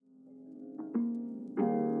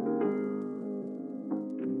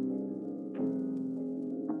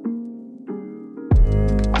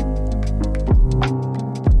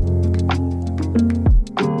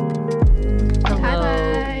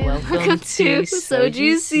to So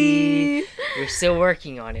Juicy. We're still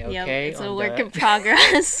working on it, okay? Yep, it's a work in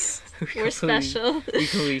progress. We're special. We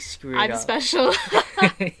completely screwed up. I'm special.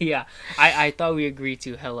 Yeah, I thought we agreed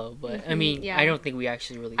to hello, but I mean, I don't think we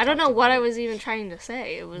actually really. I don't know what it. I was even trying to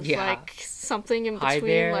say. It was like something in Hi between.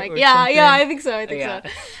 there, like or yeah, something. I think so.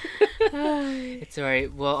 It's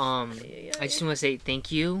alright. Well, I just want to say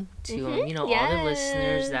thank you to all the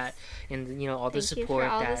listeners that. And all the support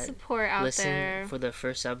out listen there. for the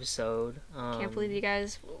first episode. Can't believe you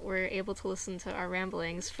guys were able to listen to our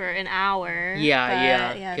ramblings for an hour.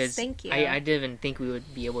 Yeah. Yes, thank you. I didn't even think we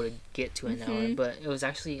would be able to get to an hour, but it was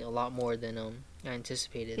actually a lot more than I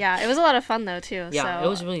anticipated. Yeah, it was a lot of fun though too. Yeah, so. It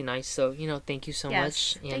was really nice. So thank you so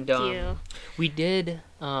much. And thank you. We did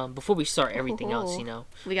before we start everything else,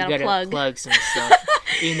 we gotta plug some stuff.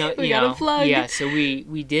 We gotta plug. Yeah, so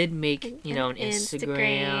we did make an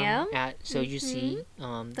Instagram at So Juicy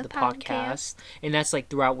the podcast, and that's like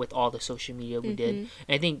throughout with all the social media we did.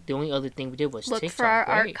 And I think the only other thing we did was look TikTok, for our right?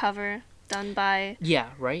 art cover done by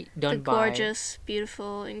done by gorgeous,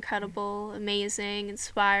 beautiful, incredible, amazing,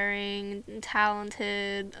 inspiring,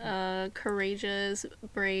 talented, courageous,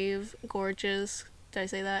 brave, gorgeous. Did I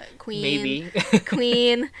say that? Queen. Maybe.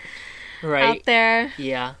 Queen. Right. Out there.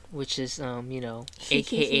 Yeah, which is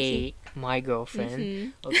AKA my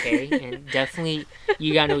girlfriend. Okay, and definitely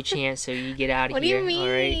you got no chance, so you get out of here. What do you mean? All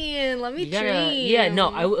right? Let me dream. Yeah,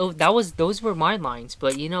 no, those were my lines,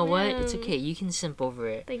 but you know what? It's okay. You can simp over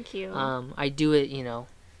it. Thank you. I do it,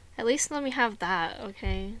 At least let me have that,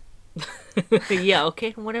 okay? Yeah,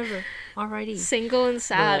 okay, whatever. Alrighty. Single and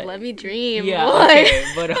sad, let me dream. Yeah, okay,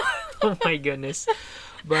 but oh my goodness.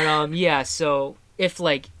 But yeah, so if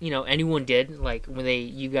anyone did when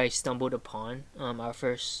you guys stumbled upon our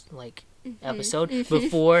first episode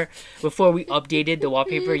before we updated the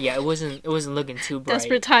wallpaper, it wasn't looking too bright.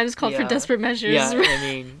 Desperate times called for desperate measures. Yeah, I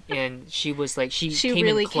mean, and she was she came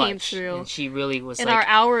really in clutch, came through, and she really was in our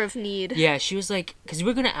hour of need. Yeah, she was because we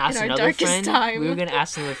were gonna ask another friend. We were gonna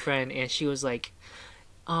ask another friend, and she was she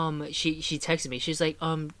texted me. She's like,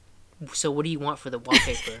 so what do you want for the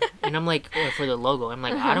wallpaper? And I'm like, for the logo. I'm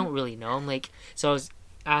like, I don't really know. I'm like, so I was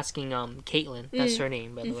asking Caitlin, that's her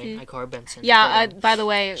name, by the way. I call her Benson. Yeah, by the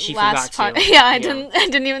way, she last forgot to. I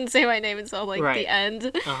didn't even say my name until the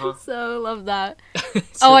end. So love that.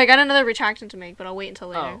 So, I got another retraction to make, but I'll wait until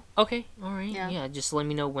later. Oh, okay, all right. Yeah, just let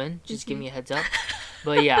me know when. Just give me a heads up.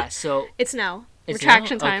 But yeah, so it's now.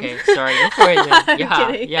 Retraction time. Okay, sorry. Go for it then. Yeah,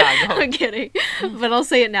 I'm kidding. Yeah, go. I'm kidding. But I'll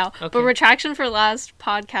say it now. Okay. But retraction for last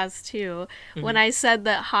podcast too. When I said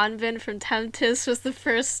that Hanbin from Tempest was the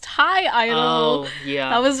first Thai idol. Oh, yeah.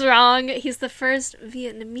 That was wrong. He's the first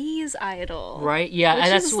Vietnamese idol. Right? Yeah. Which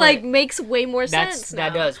that's is makes way more sense now.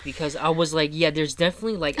 That does, because I was like, yeah, there's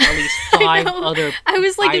definitely at least 5 other I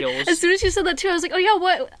was like, idols. As soon as you said that too, I was like, oh yeah,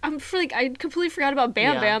 what? I completely forgot about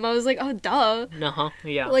Bam Bam. I was like, oh duh.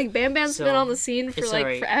 Yeah. Bam Bam's been on the scene for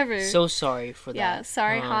forever. So sorry for that. Yeah,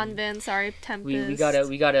 sorry Hanbin, sorry Tempest.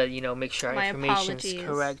 We gotta make sure our information's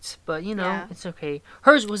correct. But it's okay.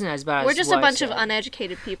 Hers wasn't as bad. We're just a bunch of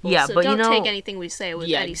uneducated people. Yeah, so but don't take anything we say with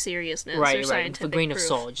any seriousness or scientific with a grain proof. of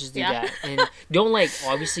salt. Just do that, and don't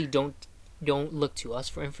obviously don't look to us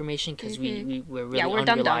for information, because we're really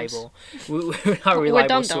unreliable. We're not a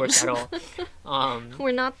reliable source at all.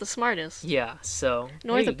 We're not the smartest. Yeah, so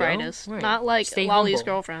nor the brightest. Right. Not like stay Lolly's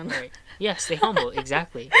humble. girlfriend. Right. Yeah, stay humble.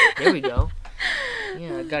 Exactly. There we go.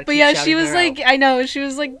 Yeah, gotta. But yeah, she was I know, she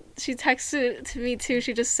was she texted to me too.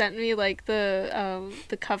 She just sent me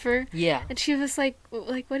the cover. Yeah. And she was like,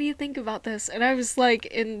 what do you think about this? And I was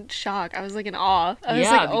in shock. I was in awe. I was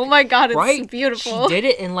oh my god, it's beautiful. She did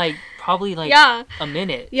it in probably a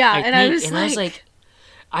minute. Yeah, I was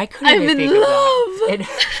I couldn't even think of that. And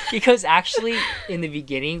because actually in the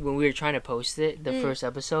beginning when we were trying to post it, the first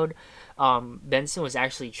episode, Benson was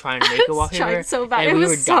actually trying to make a wallpaper, so bad. and we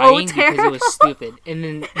were dying because it was stupid. And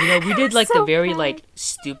then we did the very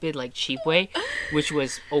stupid stupid way, which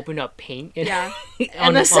was open up Paint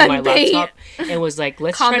on my laptop, and was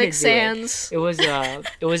let's Comic try to Sans. do it.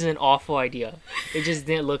 It was an awful idea. It just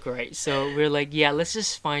didn't look right. So we were let's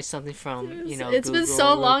just find something from it's Google been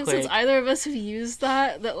so long quick. since either of us have used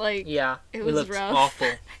that it was rough.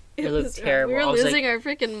 Awful. It looked terrible. We were losing our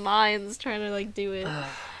freaking minds trying to do it.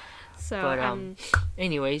 So, but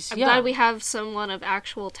anyways, I'm glad we have someone of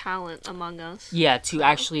actual talent among us. Yeah, to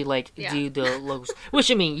actually do the logos.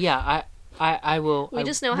 Which I mean, I will. We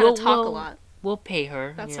just know how to talk a lot. We'll pay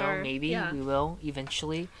her. That's maybe we will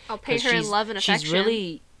eventually. I'll pay her in love and affection. She's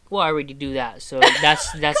really Well, I already do that, so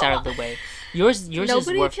that's out of the way. Yours Nobody is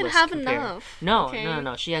worthless. Can have enough. No, okay.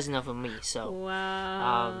 no. She has enough of me. So.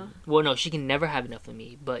 Wow. Well, no, she can never have enough of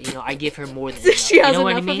me. But I give her more than enough. She has enough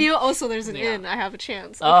I mean? Of you. Also, there's an in. I have a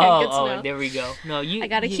chance. Okay, good to know. There we go. No, you. I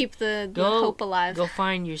gotta keep the hope alive. Go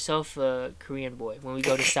find yourself a Korean boy when we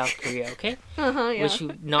go to South Korea. Okay. Yeah. Which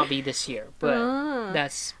would not be this year, but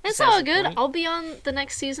that's. It's all good. I'll be on the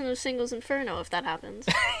next season of Singles Inferno if that happens.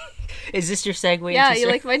 Is this your segue? Yeah, you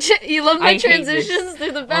like you love my transitions.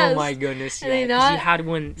 They're the best. Oh my goodness! Yeah, you had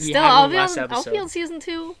one. I'll be on season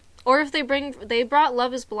 2. Or if they brought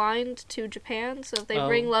Love Is Blind to Japan, so if they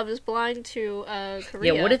bring Love Is Blind to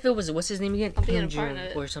Korea. Yeah, what if it was what's his name again? I'll be in a part of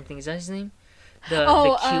it. Or something. Is that his name? The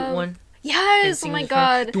cute one. Yes. Oh my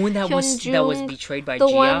god. The one that was betrayed by Gia.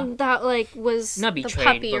 The one that was not betrayed, the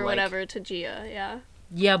puppy but or whatever to Gia. Yeah.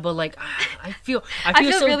 Yeah, but I feel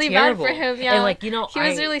so really terrible. bad for him. Yeah, and he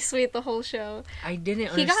was really sweet the whole show. I didn't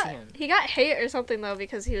understand. He got hate or something though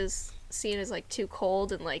because he was seen as too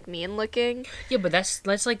cold and mean looking. Yeah, but that's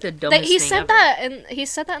like the dumbest he thing said ever. that, and he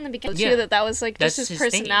said that in the beginning too. That was just his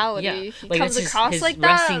personality. Yeah. He comes across his like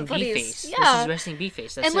that. Resting But B-face. Yeah, this is resting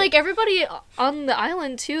B-face. That's and everybody on the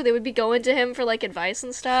island too, they would be going to him for advice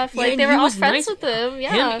and stuff. Yeah, they were all friends with him.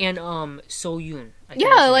 Yeah, him and So Yoon.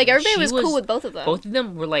 Yeah, everybody was cool with both of them. Both of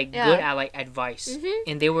them were good at advice,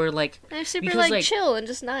 and they were they're super chill and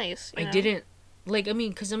just nice. I didn't. Look,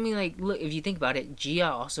 if you think about it, Gia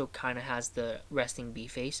also kind of has the resting B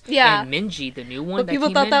face. Yeah. And Minji, the new one, but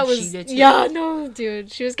people thought that was no,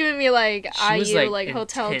 dude. She was giving me IU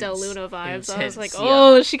Hotel Del Luna vibes. I was like,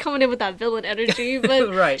 oh, she coming in with that villain energy, but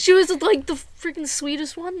right. She was the freaking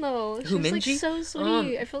sweetest one though. She was Minji? So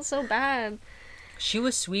sweet. I felt so bad. She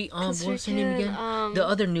was sweet. What was her name again? The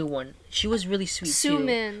other new one. She was really sweet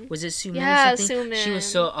Sumin. too. Was it Sumin yeah, or something? Sumin. She was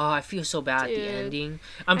so. Oh, I feel so bad at the ending.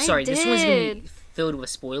 I'm sorry. This one's gonna be filled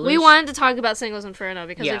with spoilers. We wanted to talk about Singles Inferno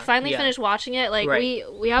because we finally finished watching it.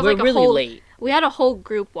 We have We're a really whole. Late. We had a whole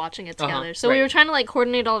group watching it together, so we were trying to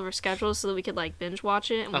coordinate all of our schedules so that we could binge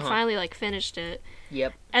watch it, and we finally finished it.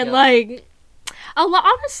 Yep. And a lot,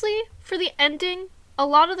 honestly, for the ending, a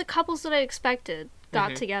lot of the couples that I expected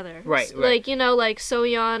got together. Right.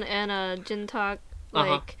 Soyeon and Jintak,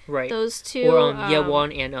 those two. Or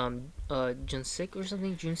Yewon and Junsik or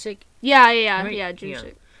something. Junsik. Yeah, right?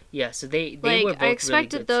 Junsik. Yeah, so they were both I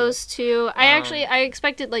expected really good, those two. I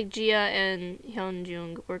expected Gia and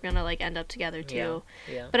Hyunjung were gonna end up together too.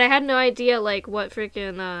 Yeah. But I had no idea what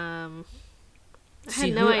freaking I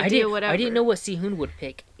had no idea whatever. I didn't know what Sehun would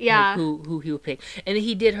pick. Yeah. Who he would pick. And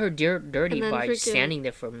he did her dirty by freaking standing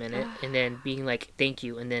there for a minute and then being thank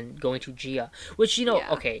you and then going to Gia. Which,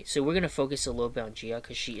 okay, so we're going to focus a little bit on Gia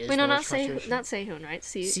because she is not Sehun, right?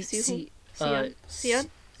 Sehun? Seon?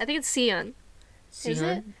 I think it's Seon. Is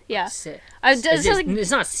it? Yeah.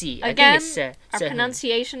 It's not C. Again, I think it's our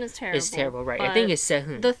pronunciation is terrible. It's terrible, right? I think it's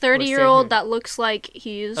Sehun. The 30-year-old that looks like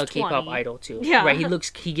he's 20. A K-pop idol too. Yeah. Right.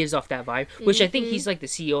 He gives off that vibe, which I think he's the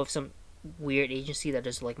CEO of some weird agency that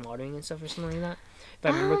does modeling and stuff or something like that. If I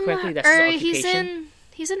remember correctly, that's his occupation.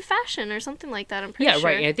 He's in fashion or something like that. I'm pretty sure. Yeah,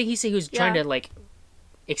 right. And I think he said he was trying to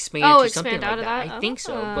expand to something like that. I think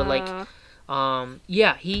so, but I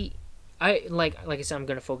I said, I'm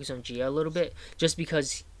gonna focus on Gia a little bit just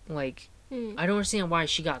because I don't understand why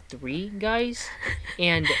she got 3 guys,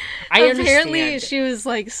 and I apparently she was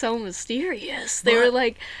so mysterious. They were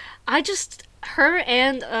her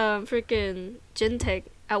and freaking Jintae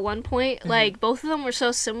at one point both of them were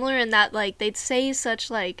so similar in that they'd say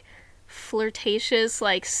such flirtatious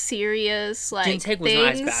serious Jintae was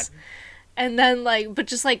things. not as bad. And then but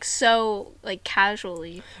just so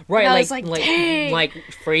casually, right? And I was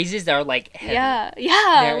phrases that are heavy. Yeah,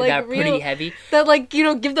 they're pretty heavy. That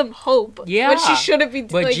give them hope. Yeah, but she shouldn't be.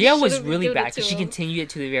 But Gia was really bad because she continued it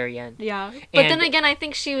to the very end. Yeah, but then again, I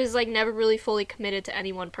think she was never really fully committed to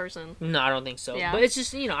any one person. No, I don't think so. Yeah. But it's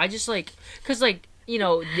just I just because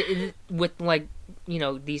with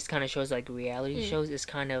these kind of shows reality shows is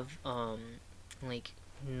kind of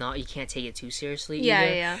not, you can't take it too seriously either.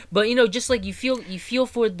 Yeah. But just you feel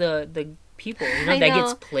for the people that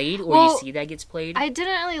gets played or you see that gets played. I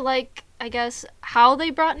didn't really I guess how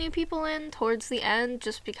they brought new people in towards the end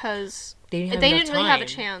just because they didn't really have a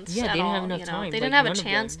chance. Yeah, they didn't have enough time. They didn't have a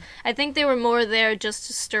chance. I think they were more there just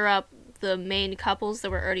to stir up the main couples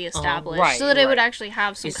that were already established, so that it would actually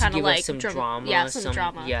have some kind of some drama. Yeah, some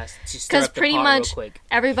drama. Yes, because pretty much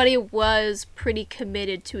everybody was pretty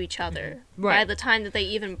committed to each other by the time that they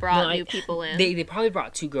even brought new people in. They probably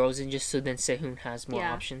brought 2 girls in just so then Sehun has more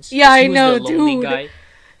options. Yeah, I know, dude.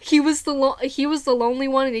 he was the lonely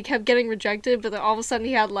one, and he kept getting rejected. But then all of a sudden,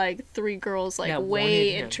 he had like 3 girls like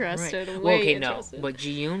way interested. Right. Way interested. No, but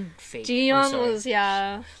Ji-yoon fake. Ji-yoon was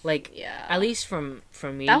like at least from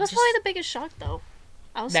me. That was probably the biggest shock though.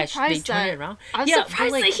 I was surprised they turned it around. I was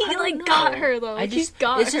surprised that he like got her though. He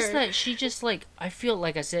got her. It's just that she just like I feel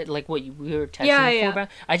like I said like what we were texting before about.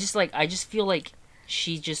 I just feel like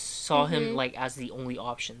she just saw him like as the only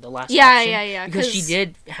option, the last option. Yeah. Because she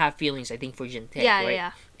did have feelings, I think, for Jin Tae, right?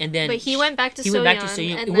 Yeah. And then but he went back to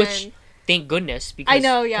Soyeon, which thank goodness because I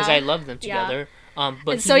know, because I love them together.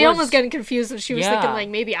 But Soyeon was getting confused, and she was thinking like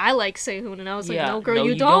maybe I like Sehun, and I was like, no, girl,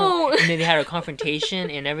 you don't. And then they had a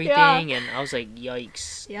confrontation and everything, and I was like,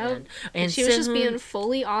 yikes. Yeah. And she was just being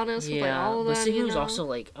fully honest with like all of them. But Sehun was also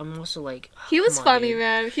like, I'm also like, he was funny,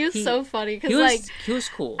 man. He was so funny because like he was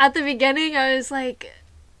cool. At the beginning, I was like,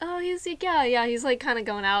 oh, he's like, yeah, he's like kind of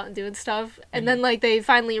going out and doing stuff, and then like they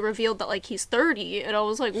finally revealed that like he's 30, and I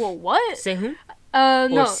was like, well, what? Sehun?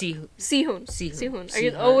 No.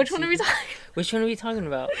 Sehun. Which one are we talking? Which one are we talking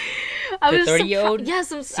about? The 30-year-old?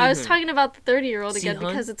 Yes, I was talking about the 30-year-old again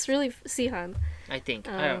because it's really Sehun. I think.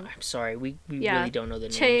 I'm sorry. We really don't know the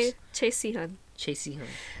names. Che Sehun. Sehun.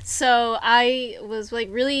 So I was like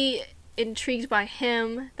really intrigued by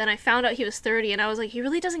him. Then I found out he was 30, and I was like, he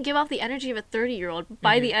really doesn't give off the energy of a 30-year-old.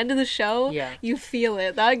 By the end of the show, you feel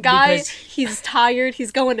it. That guy, he's tired.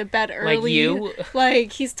 He's going to bed early. Like you?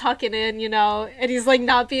 Like, he's tucking in, and he's like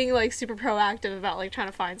not being like super proactive about like trying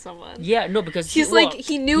to find someone. Yeah, no, because he's like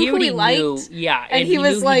he knew who he liked. And he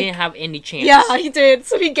was like, he didn't have any chance. Yeah, he did.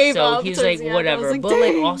 So he gave up. So he's like, whatever. Like, but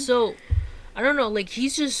like also, I don't know. Like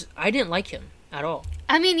he's just, I didn't like him at all.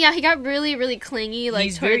 I mean, yeah, he got really, really clingy, like,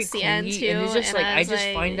 he's towards the end, too. And it's just, like, I just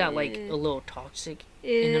find that, like, a little toxic.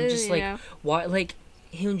 And I'm just, like, why, like,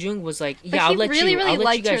 Hyunjung was like, yeah, I'll let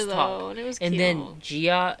you guys talk. And then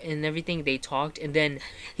Jia and everything, they talked, and then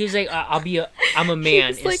he was like, I'm a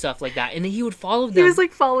man and stuff like that. And then he would follow them. He was,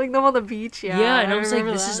 like, following them on the beach, Yeah, and I was like,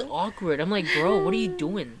 this is awkward. I'm like, bro, what are you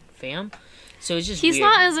doing, fam? So it's just he's weird.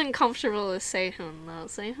 not as uncomfortable as Sehun though.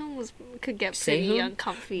 Sehun could get pretty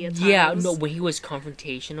uncomfy at times. Yeah, no, when he was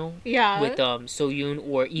confrontational. Yeah. With Soyoon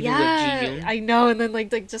or even with Ji-yoon. I know, and then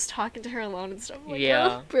like just talking to her alone and stuff. I'm like,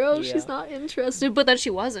 oh, bro, she's not interested. But then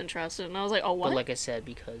she was interested, and I was like, oh, what? But like I said,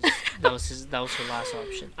 because that was her last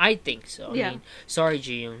option. I think so. I mean, sorry,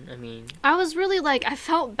 Ji-yoon. I mean, I was really like, I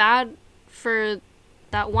felt bad for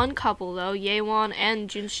that one couple though, Yewon and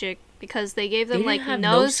Junshik. Because they gave them like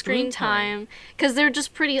no screen time, because they're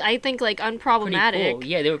just pretty, I think, like unproblematic. Pretty cool.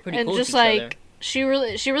 Yeah, they were pretty cool. And just like she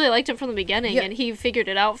really liked him from the beginning, and he figured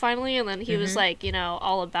it out finally, and then he was like,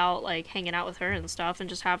 all about like hanging out with her and stuff, and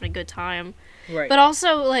just having a good time. Right. But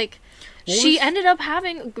also like she ended up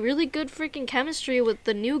having really good freaking chemistry with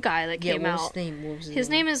the new guy that came out. What was his name? His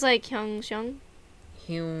name is like Hyun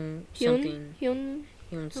something.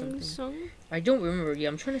 I don't remember. Yeah,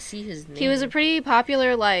 I'm trying to see his name. He was a pretty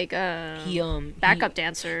popular backup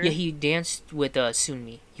dancer. Yeah, he danced with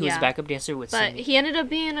Sunmi. He was a backup dancer with Sunmi. But he ended up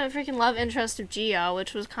being a freaking love interest of Jia,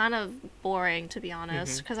 which was kind of boring, to be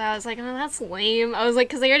honest. Because I was like, oh, that's lame. I was like,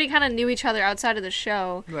 because they already kind of knew each other outside of the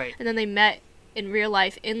show. Right. And then they met in real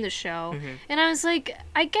life in the show. And I was like,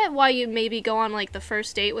 I get why you maybe go on like the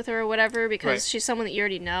first date with her or whatever, because she's someone that you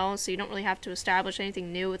already know, so you don't really have to establish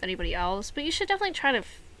anything new with anybody else. But you should definitely try to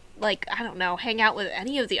like, I don't know, hang out with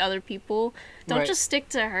any of the other people. Don't just stick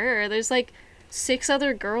to her. There's like 6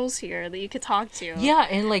 other girls here that you could talk to. Yeah,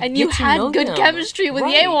 and like and you had good chemistry with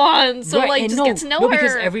Yewon, so like and just get to know her.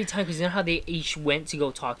 Because every time, because you know how they each went to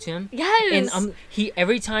go talk to him. Yes. And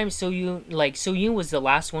every time Soyoon was the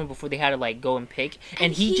last one before they had to like go and pick,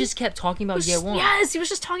 and he just kept talking about Yewon. Yes, he was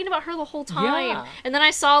just talking about her the whole time. Yeah. And then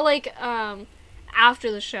I saw like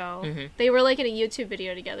after the show, they were like in a YouTube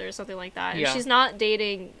video together or something like that. And she's not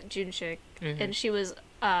dating Junshik, and she was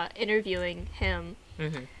interviewing him.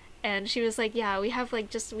 And she was like, yeah, we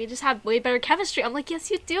just have way better chemistry. I'm like,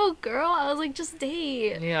 yes, you do, girl. I was like, just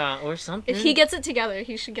date. Yeah, or something. If he gets it together,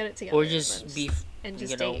 he should get it together. Or just be, and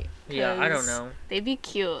just date. Yeah, I don't know. They'd be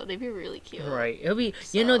cute. They'd be really cute. Right. It'll be,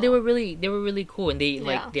 they were really cool, and they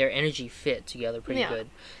like their energy fit together pretty good.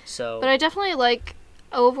 So. But I definitely like,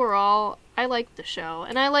 overall, I liked the show,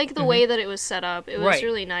 and I like the way that it was set up. It was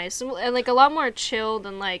really nice, and like a lot more chill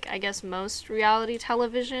than like I guess most reality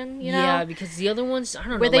television. You know? Yeah, because the other ones, I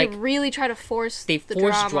don't know, where they really try to force the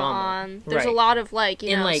drama on. There's a lot of like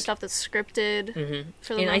stuff that's scripted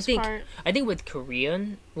for the most part. I think with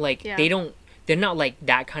Korean, like they're not like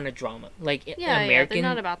that kind of drama. Like American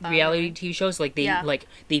reality TV shows, like they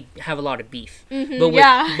have a lot of beef. But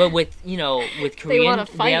with with Korean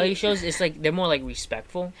reality shows, it's like they're more like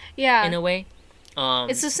respectful. Yeah. In a way.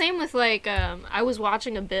 It's the same with like I was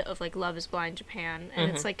watching a bit of like Love Is Blind Japan,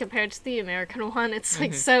 and it's like compared to the American one, it's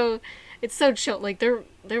like it's so chill. Like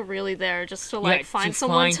they're really there just to like find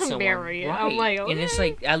someone to marry. Right. I'm like, okay. And it's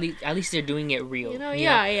like at least they're doing it real.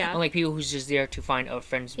 Yeah. Unlike people who's just there to find a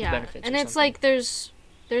friend's benefits. And it's like there's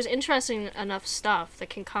interesting enough stuff that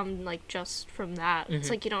can come like just from that. It's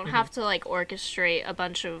like you don't have to like orchestrate a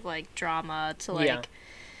bunch of like drama to like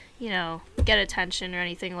get attention or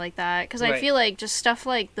anything like that. Because I feel like just stuff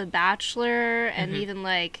like The Bachelor and even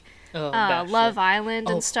like Love Island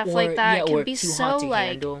and stuff like that can be so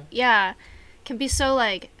like can be so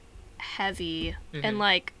like heavy and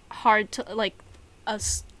like hard to like a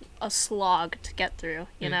slog to get through.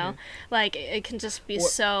 You know, like it can just be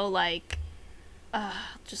so like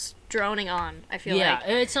just droning on. I feel like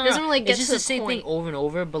it's not, it doesn't really get it's just to the same point. thing over and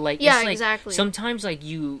over, but like yeah, it's like exactly. Sometimes like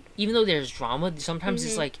you, even though there's drama, sometimes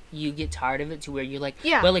it's like you get tired of it to where you're like,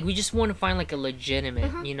 yeah, well, like we just want to find like a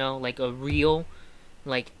legitimate, like a real,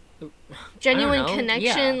 like genuine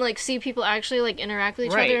connection, like see people actually like interact with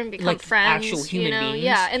each other and become like friends, actual human beings.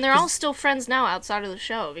 Yeah, and they're all still friends now outside of the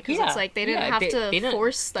show because it's like they didn't have to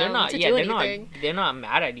force them to do anything. They're not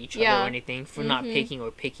mad at each other or anything for not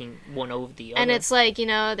picking one over the other. And it's like,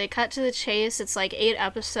 they cut to the chase. It's like 8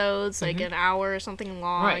 episodes, like an hour or something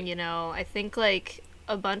long. Right. I think like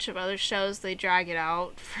a bunch of other shows they drag it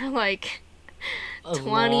out for like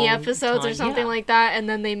 20 episodes or something like that, and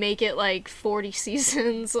then they make it like 40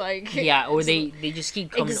 seasons, like or they just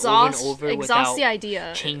keep coming over and over without the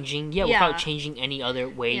idea changing without changing any other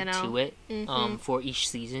way to it for each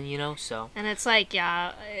season, so. And it's like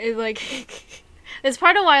it's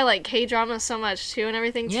part of why I like K-drama so much too and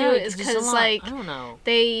everything too, is because like I don't know,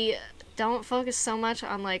 they don't focus so much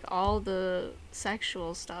on like all the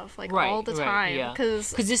sexual stuff like all the time,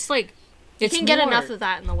 because it's like you can get enough of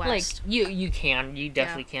that in the West. Like you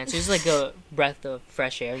definitely can. So it's like a breath of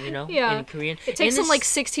fresh air, in Korean. It takes them like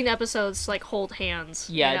 16 episodes to like hold hands.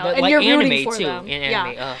 Yeah, and like you're anime rooting for too. them. In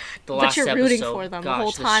anime, the but last you're episode, rooting for them the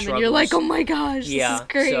whole time, and you're like, oh my gosh, this is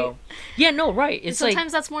great. So, right. It's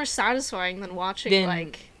sometimes that's more satisfying than watching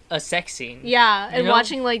like a sex scene. Yeah, and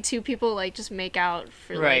watching like two people like just make out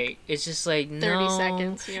for like it's just like 30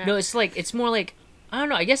 seconds. No, it's more like, I don't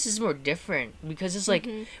know, I guess it's more different because it's like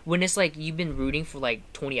when it's like you've been rooting for like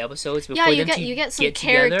 20 episodes before you get some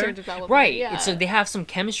character development. Right. It's like they have some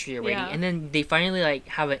chemistry already and then they finally like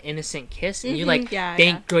have an innocent kiss and you're like,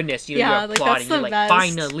 thank goodness, you're applauding, you're like,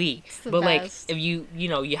 finally. But like if you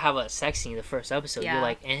have a sex scene in the first episode, you're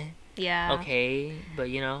like, yeah, okay, but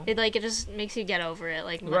it like it just makes you get over it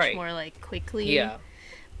like much more like quickly.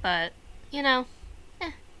 But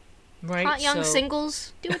right, hot young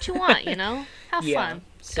singles, do what you want, have fun.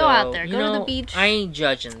 So, go out there, go to the beach. I ain't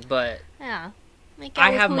judging, but make out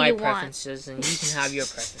I with have who my you preferences and you can have your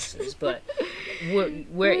preferences. But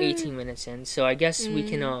we're 18 minutes in, so I guess we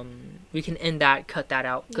can end that, cut that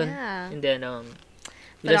out, good, and then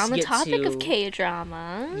But on the topic of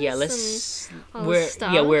K-dramas,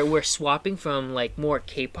 we're swapping from like more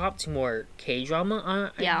K-pop to more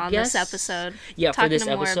K-drama. I guess. This episode. For this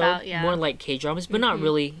episode, more like K-dramas, but not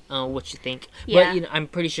really what you think. But I'm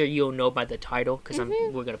pretty sure you'll know by the title because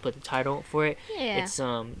we're gonna put the title for it. It's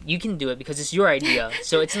you can do it because it's your idea,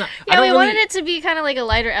 so it's not. We wanted it to be kind of like a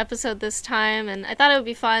lighter episode this time, and I thought it would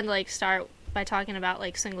be fun to like start by talking about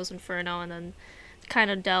like Singles Inferno, and then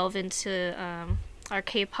kind of delve into our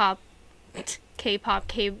K-pop,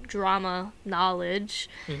 K-drama knowledge,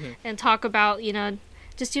 and talk about,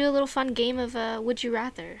 just do a little fun game of Would You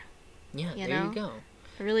Rather. Yeah, there you go.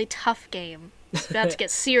 A really tough game. It's about to get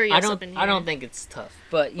serious up in here. I don't think it's tough,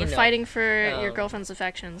 but we're fighting for your girlfriend's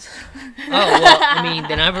affections. I mean,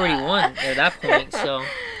 then I've already won at that point, so...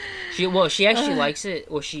 She actually likes it,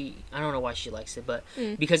 or I don't know why she likes it, but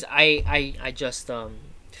because I just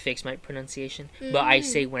fix my pronunciation, but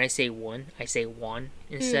when I say one, I say one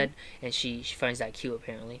instead, and she finds that cute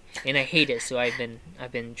apparently, and I hate it, so I've been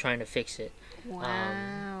trying to fix it.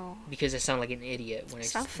 Wow. Because I sound like an idiot when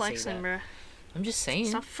Stop flexing, say that. bro. I'm just saying.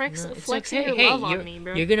 Stop flexing your love on me,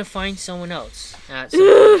 bro. You're gonna find someone else at some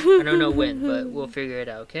point. I don't know when, but we'll figure it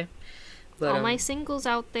out, okay? But, all my singles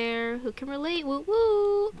out there who can relate, woo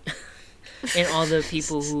woo. And all the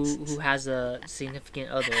people who has a significant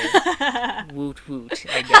other, woot woot,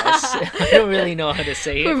 I guess. I don't really know how to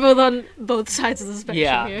say it. We're both on both sides of the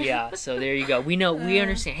spectrum here. Yeah, so there you go. We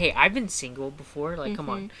understand. Hey, I've been single before, like come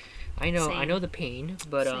on. I know the pain,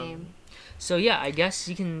 but so yeah, I guess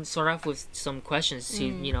you can start off with some questions to,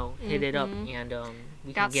 hit it up and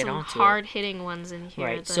we can get on to it. Got some hard-hitting ones in here.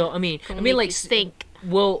 Right. So I mean like think.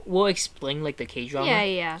 We'll explain like the K-drama.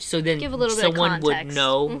 Yeah. So then give a little bit someone of context. would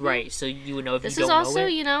know, right? So you would know if this you don't know it. This is also,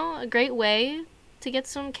 a great way to get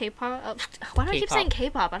some K-pop. Why do I keep saying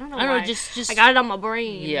K-pop? I don't know why. I don't know, just I got it on my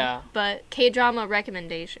brain. Yeah. But K-drama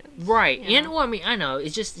recommendations. Right. And well, I mean, I know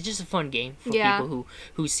it's just a fun game for people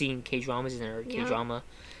who've seen K-dramas and are K-drama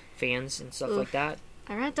fans and stuff like that.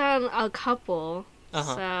 I wrote down a couple.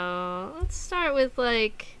 So let's start with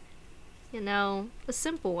like, a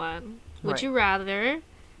simple one. Would you rather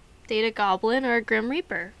date a goblin or a grim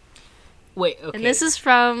reaper? Wait, okay. And this is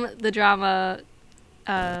from the drama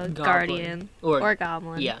Guardian or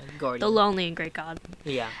Goblin. Yeah, Guardian. The Lonely and Great God.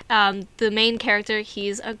 Yeah. The main character,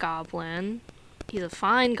 he's a goblin. He's a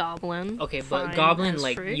fine goblin. Okay, but goblin,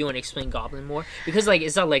 like, you want to explain goblin more? Because, like,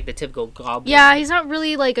 it's not like the typical goblin. Yeah, he's not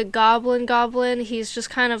really like a goblin. He's just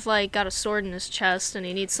kind of like got a sword in his chest and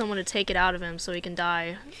he needs someone to take it out of him so he can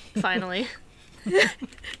die, finally.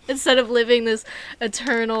 Instead of living this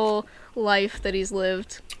eternal life that he's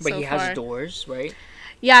lived But so he far. has doors, right?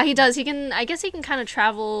 Yeah, he does. I guess he can kind of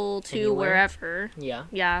travel to wherever. Yeah.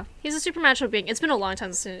 Yeah. He's a supernatural being. It's been a long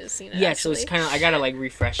time since I've seen it, Yeah, so it's kind of, I gotta, like,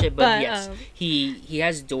 refresh it, but yes. He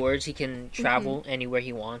has doors. He can travel anywhere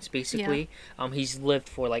he wants, basically. Yeah. He's lived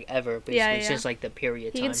for, like, ever, basically, since, like, the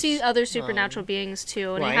period times. He can see other supernatural beings,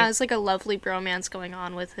 too, and he has, like, a lovely bromance going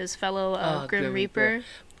on with his fellow Grim Reaper.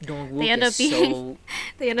 They end up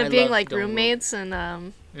being, like, roommates,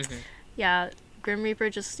 and, yeah, Grim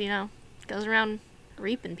Reaper just, goes around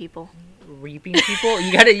reaping people. Reaping people?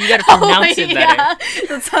 You gotta pronounce it better. Yeah,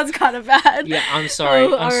 that sounds kind of bad. Yeah, I'm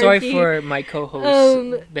sorry. I'm sorry for my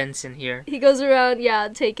co-host Benson here. He goes around,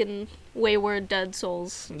 taking wayward dead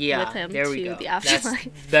souls with him there we to go. the afterlife.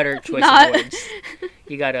 That's better choice of words.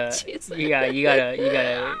 You gotta.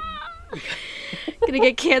 Gonna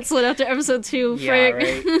get canceled after episode 2. Yeah, frig.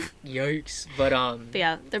 right. Yikes. But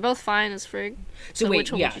yeah, they're both fine as frig. So wait,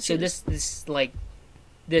 so this like.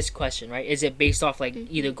 This question, right? Is it based off like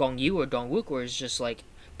either Gong Yu or Dong Wook, or is it just like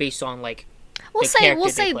based on like we'll say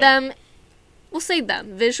them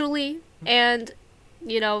visually and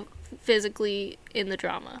physically in the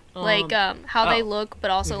drama, like how they look, but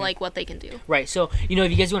also like what they can do. Right. So if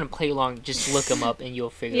you guys want to play along, just look them up and you'll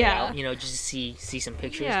figure it out. Just see some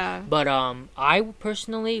pictures. Yeah. But I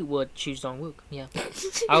personally would choose Dong Wook. Yeah.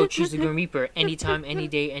 I would choose the Grim Reaper anytime, any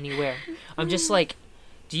day, anywhere. I'm just like,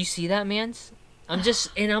 do you see that, man? I'm just,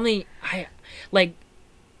 and I like,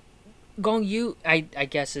 Gong Yu, I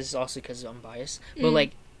guess is also because I'm biased, but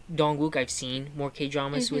like, Dong Wook, I've seen more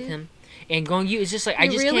K-dramas with him, and Gong Yu is just like, I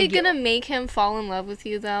just really can't gonna make him fall in love with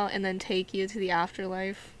you, though, and then take you to the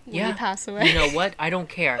afterlife when you pass away? You know what? I don't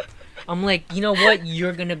care. I'm like, you know what?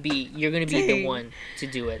 You're gonna be the one to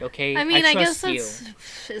do it, okay? I mean, I guess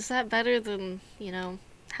is that better than,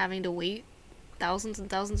 having to wait thousands and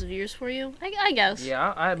thousands of years for you? I guess.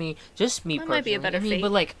 Yeah, I mean, just me personally. Might be a better fate.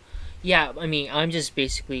 But like, yeah, I mean, I'm just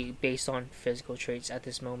basically based on physical traits at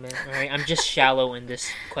this moment. All right, I'm just shallow in this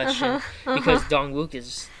question because Dong Wook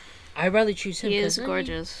is. I'd rather choose him. He is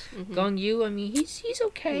gorgeous. Gong Yu, I mean, he's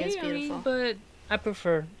okay. He is beautiful. But I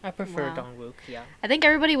prefer Dong Wook. Yeah. I think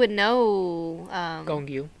everybody would know Gong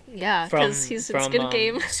Yu. Yeah, because he's in Squid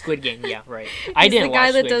Game. Squid Game, yeah, right. I didn't watch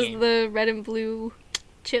Squid Game. He's the guy that does Game. the red and blue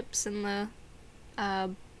chips in the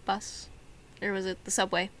bus, or was it the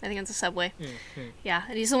subway? I think it's a subway. Yeah,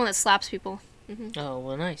 and he's the one that slaps people. Oh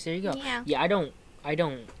well, nice. There you go. Yeah.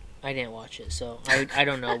 I didn't watch it, so I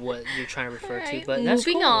don't know what you're trying to refer to, but that's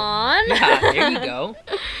moving cool. on. Yeah, there you go.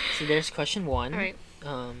 So there's question 1. All right.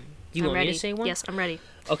 You want me to say one? Yes, I'm ready.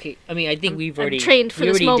 Okay. I mean, I think I'm trained for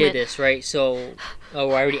this moment. Did this, right? So, I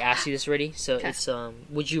already asked you this already. So it's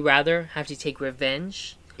would you rather have to take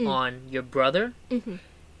revenge on your brother?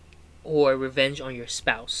 Or revenge on your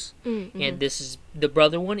spouse. And this is the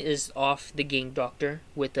brother one is off The Game Doctor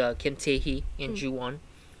with Kim Tae-hee and Ju-won.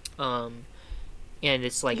 And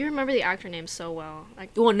it's like you remember the actor name so well.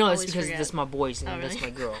 Well, no, it's because that's my boys and that's my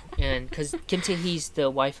girl. And because Kim Tae-hee's the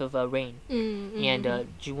wife of Rain, and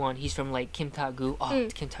Ju-won, he's from like Kim Ta-gu. Oh,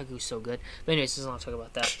 Kim Ta-gu's so good. But anyways, let's not talk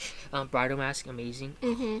about that. Bridal Mask, amazing.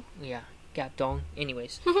 Yeah, Gap Dong.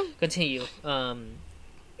 Anyways, continue.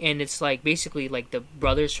 And it's like basically like the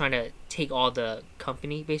brother's trying to take all the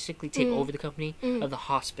company, basically take over the company of the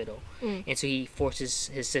hospital, and so he forces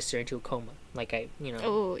his sister into a coma. Like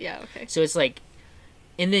Oh yeah, okay. So it's like,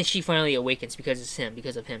 and then she finally awakens because of him,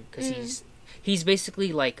 because he's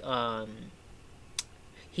basically like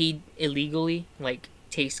he illegally like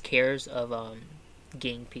takes cares of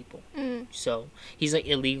gang people. So he's like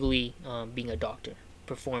illegally being a doctor,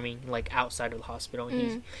 performing like outside of the hospital,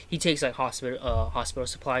 and he takes like hospital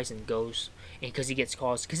supplies and goes, and because he gets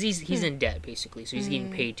calls because he's in debt basically, so he's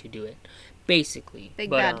getting paid to do it, Basically. Big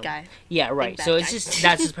bad guy. Yeah, right. Big So bad it's guy. just,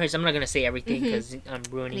 that's his price. I'm not going to say everything because I'm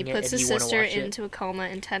ruining And it he puts if his you want to sister watch it. into a coma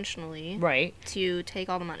intentionally. Right. To take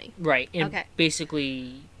all the money. Right. And okay.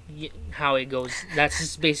 basically how it goes, that's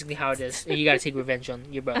just basically how it is. You got to take revenge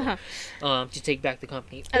on your brother to take back the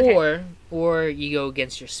company. Okay. Or you go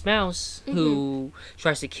against your spouse who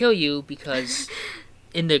tries to kill you because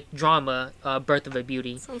in the drama Birth of a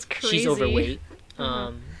Beauty, sounds crazy. She's overweight,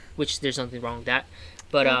 which there's nothing wrong with that.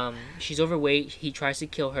 But she's overweight. He tries to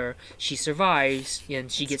kill her. She survives,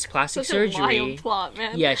 and she gets plastic surgery. A wild plot,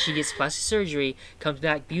 man. Yeah, she gets plastic surgery, comes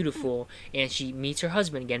back beautiful, and she meets her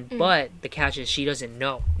husband again. But the catch is she doesn't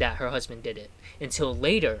know that her husband did it until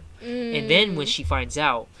later. And then when she finds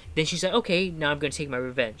out, then she's like, okay, now I'm gonna take my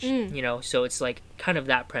revenge. You know, so it's like kind of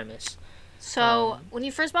that premise. So when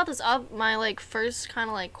you first brought this up, my like first kind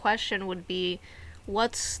of like question would be,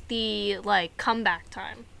 what's the like comeback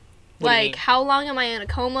time? Like, how long am I in a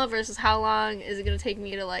coma versus how long is it going to take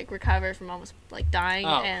me to, like, recover from almost, like, dying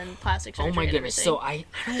and plastic surgery? Oh, my goodness. So, I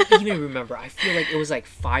don't even remember. I feel like it was, like,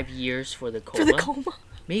 5 years for the coma. For the coma?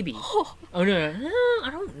 Maybe. Oh, no. I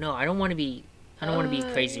don't know. I don't want to be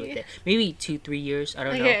crazy with it. Maybe 2-3 years. I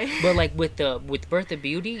don't know. But, like, with Birth of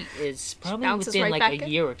Beauty, it's probably within, like, a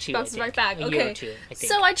year or two, bounces right back. A year or two, I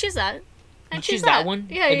think. So, I choose that. You choose that one?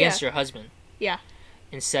 Yeah, against your husband? Yeah.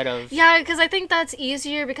 Instead of... Yeah, because I think that's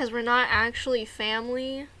easier because we're not actually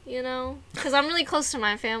family, you know? Because I'm really close to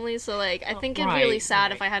my family, so, like, I think it'd be really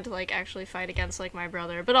sad if I had to, like, actually fight against, like, my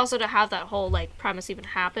brother. But also to have that whole, like, premise even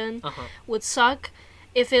happen would suck.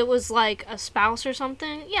 If it was, like, a spouse or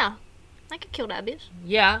something, yeah, I could kill that bitch.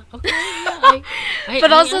 Yeah, okay, yeah.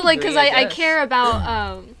 But also, like, because I care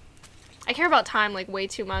about, I care about time, like, way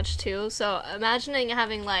too much, too. So imagining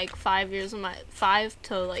having, like, 5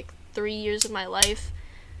 to 3 years of my life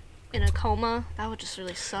in a coma, that would just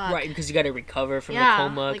really suck. Right, because you got to recover from the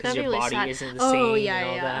coma because your body isn't the same and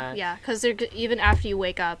all that. Yeah, because even after you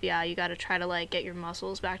wake up, you got to try to, like, get your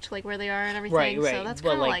muscles back to, like, where they are and everything. Right. So that's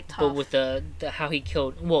kind of, like, tough. But with the how he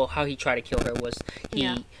tried to kill her was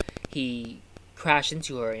he crashed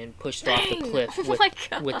into her and pushed her off the cliff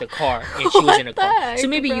with the car, and she was in a car. So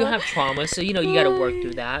maybe you have trauma, so, you know, you got to work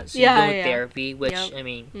through that. So you go to therapy, which, I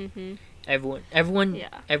mean...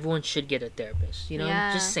 Everyone should get a therapist. You know,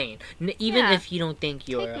 just saying. Even if you don't think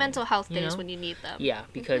you're take mental health days when you need them. Yeah,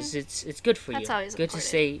 because it's good for you. That's always good important. to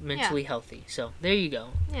stay mentally healthy. So there you go.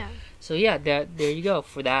 Yeah. So yeah, there you go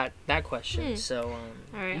for that question. So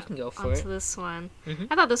all right, you can go for on it. to this one.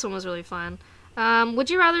 I thought this one was really fun. Would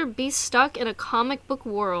you rather be stuck in a comic book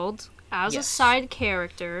world as a side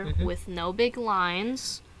character with no big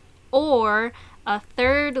lines, or a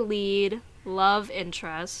third lead love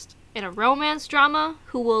interest in a romance drama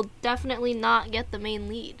who will definitely not get the main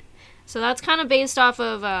lead? So that's kind of based off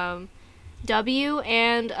of W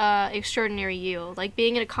and Extraordinary You, like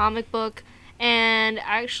being in a comic book and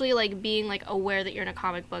actually like being like aware that you're in a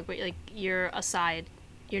comic book, but like you're a side,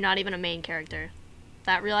 you're not even a main character.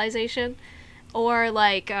 That realization, or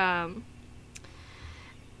like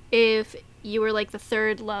if you were like the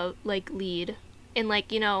third lead. And,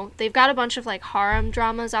 like, you know, they've got a bunch of, like, harem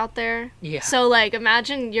dramas out there. Yeah. So, like,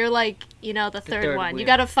 imagine you're, like, you know, the third one. You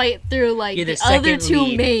gotta fight through, like, the other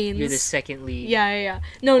two mains. You're the second lead. Yeah.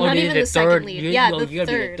 No, not even the second lead. You gotta be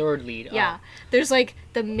the third lead. Yeah. There's, like,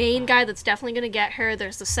 the main guy that's definitely gonna get her.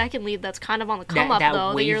 There's the second lead that's kind of on the come up,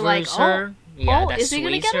 though. That you're like, is he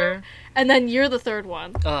gonna get her? And then you're the third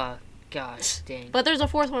one. Gosh, dang. But there's a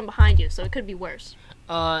fourth one behind you, so it could be worse.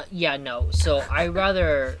 Yeah, no. So, I'd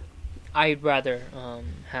rather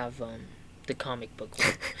have the comic book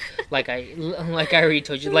one. like I already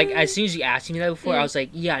told you. Like, as soon as you asked me that before, I was like,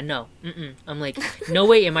 yeah, no, I'm like, no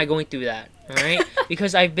way am I going through that. All right,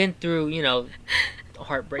 because I've been through, you know,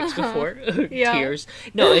 heartbreaks before, tears.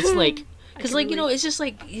 No, it's like. Because, like, you know, it's just,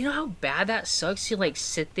 like, you know how bad that sucks? You, like,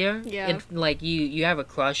 sit there and, like, you have a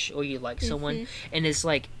crush or you like someone, and it's,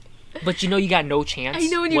 like, but you know you got no chance. I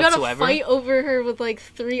know, and you gotta fight over her with like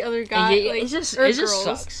 3 other guys. It just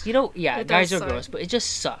sucks. You know, guys are gross, but it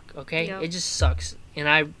just sucks. Okay, it just sucks, and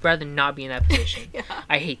I'd rather not be in that position.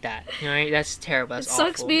 I hate that. You know, that's terrible. That's awful. It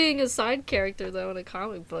sucks being a side character though in a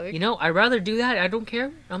comic book. You know, I'd rather do that. I don't care.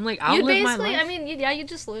 I'm like, I'll live my life. I mean, you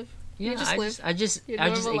just live. Yeah, I just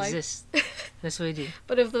exist. That's what I do.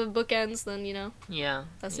 But if the book ends, then you know. Yeah.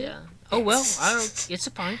 That's it. Oh well, it's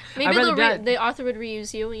a fine. Maybe the author would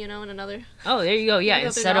reuse you, you know, in another. Oh, there you go. Yeah,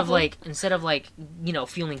 instead of like you know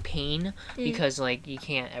feeling pain because like you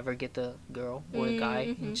can't ever get the girl or the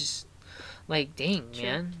guy, you just like dang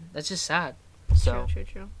man, that's just sad. So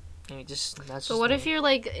true. I mean, that's. But what if you're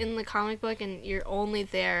like in the comic book and you're only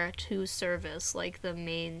there to service like the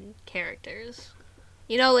main characters?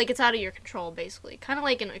 you know, like, it's out of your control, basically. Kind of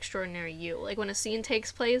like an Extraordinary You. Like, when a scene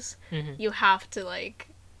takes place, you have to, like,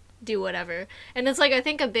 do whatever. And it's, like, I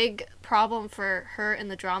think a big problem for her in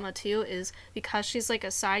the drama, too, is because she's, like,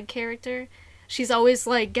 a side character, she's always,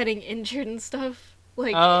 like, getting injured and stuff.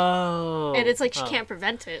 Like, and it's, like, she can't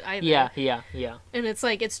prevent it, either. Yeah. And it's,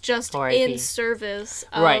 like, it's just in service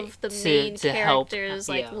of the main character's,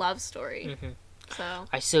 like, love story. So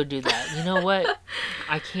I still do that. You know what?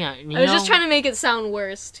 I can't. I was just trying to make it sound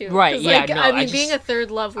worse too. Right? Yeah. Like, no. I mean, being a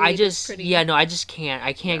third love lead is pretty. Yeah. No. I just can't.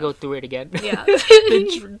 I can't go through it again. Yeah.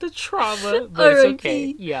 the trauma, but it's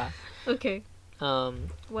okay. Yeah. Okay.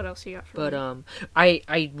 What else you got for me?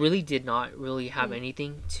 I really did not really have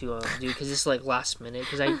anything to do because it's like last minute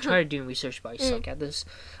because I tried doing research but I suck at this.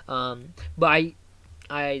 But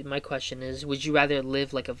my question is, would you rather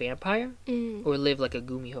live like a vampire or live like a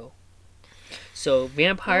gumiho? So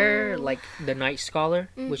vampire, like the Night Scholar,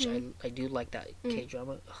 which I do like that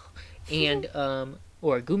K-drama, and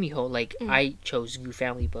or gumiho, like I chose Gu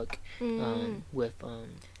Family Book, with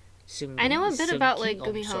Seung. I know a bit about like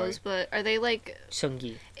gumihos, but are they like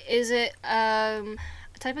Seunggi? Is it a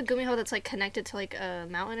type of gumiho that's like connected to like a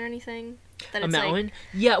mountain or anything? That a mountain? Like,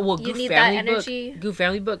 yeah. Well, you need that energy. Gu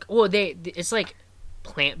Family Book. Well, it's like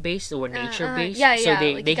plant-based or nature-based, yeah, so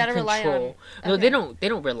they like, they can control. No, they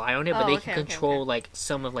don't rely on it, but they can control like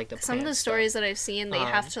some of like the. Some of the stories that I've seen, they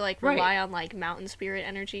have to like rely on like mountain spirit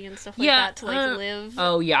energy and stuff like that to like live.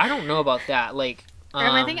 Oh yeah, I don't know about that. Like, or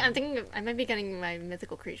I'm thinking I might be getting my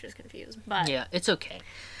mythical creatures confused, but yeah, it's okay.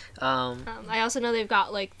 I also know they've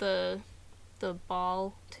got like the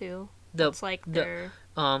ball too. That's like their.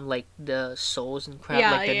 Like the souls and crap,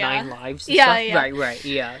 like the 9 lives and stuff. Yeah. Right,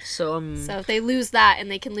 yeah. So if they lose that,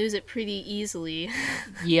 and they can lose it pretty easily.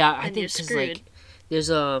 Yeah, I think because like there's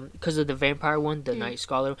because of the vampire one, the Night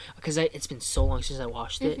Scholar, because it's been so long since I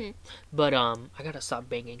watched it, but I gotta stop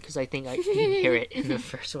banging because I think I can hear it in the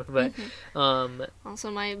first one, but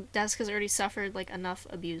also my desk has already suffered like enough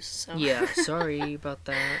abuse, so yeah, sorry about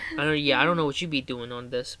that. I don't know what you'd be doing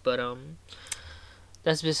on this, but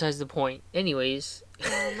that's besides the point. Anyways.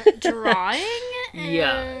 Drawing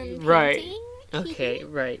and painting? Okay,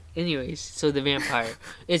 right. Anyways, so the vampire.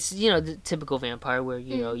 It's, the typical vampire where,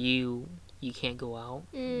 you can't go out,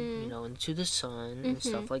 into the sun and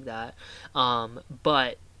stuff like that.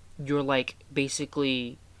 But you're, like,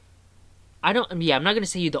 basically... I'm not gonna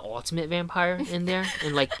say you're the ultimate vampire in there,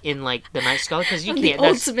 in the Night Scholar, because you can't.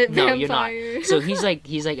 Ultimate vampire. No, you're not. So he's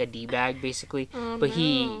like a D-bag, basically. But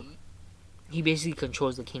he basically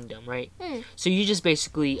controls the kingdom, right? So you're just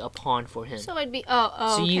basically a pawn for him. So I'd be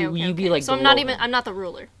so you be like. So I'm not the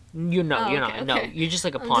ruler. You're not. You're not. Okay. No, you're just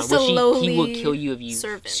like a pawn. Just he will kill you if you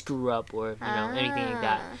servant. Screw up or anything like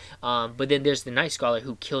that. But then there's the Night Scholar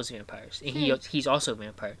who kills vampires, and he's also a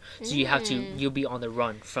vampire. So you'll be on the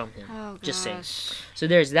run from him. Oh, just saying. So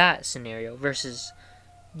there's that scenario versus.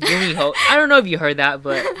 Gumiho. I don't know if you heard that,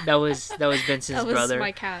 but that was Vincent's brother. That was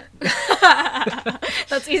my cat.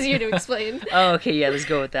 That's easier to explain. Oh, okay, yeah, let's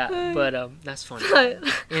go with that. But that's funny.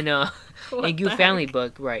 And Gu Family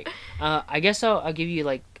Book, right? I guess I'll give you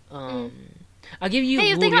like I'll give you.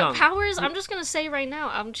 Hey, if they got powers, I'm just gonna say right now,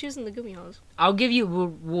 I'm choosing the Gumihos. I'll give you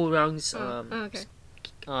Wu Rang's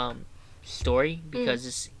story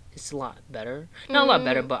because it's a lot better. Not a lot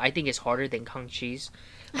better, but I think it's harder than Kang Chi's.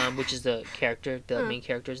 Which is the main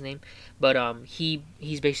character's name, but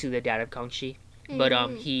he's basically the dad of Kangxi, but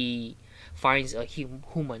he finds a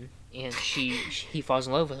human and he falls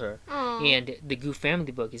in love with her, and the Gu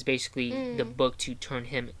Family Book is basically the book to turn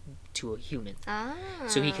him to a human,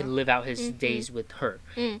 so he can live out his days with her.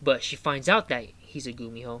 But she finds out that he's a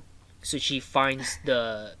Gumiho, so she finds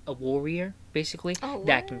a warrior basically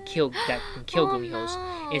that can kill Gumihos,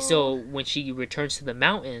 and so when she returns to the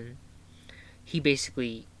mountain. He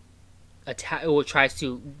basically tries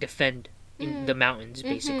to defend in the mountains,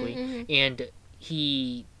 basically, and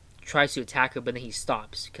he tries to attack her, but then he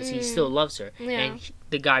stops because he still loves her, and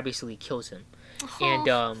the guy basically kills him. And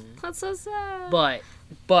that's so sad.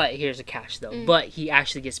 But here's a catch though. But he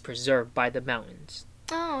actually gets preserved by the mountains.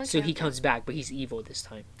 Oh, okay, so he comes back, but he's evil this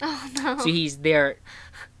time. Oh no! So he's there,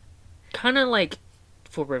 kind of like.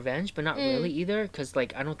 For revenge, but not really either, because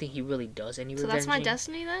like I don't think he really does any revenge. So that's my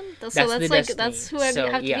destiny then. That's who I'd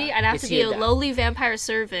have to be. I'd have to be a lowly vampire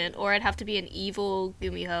servant, or I'd have to be an evil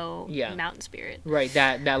Gumiho mountain spirit. Right,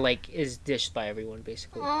 that like is dished by everyone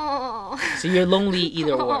basically. Oh. So you're lonely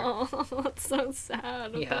either or. Oh, that's so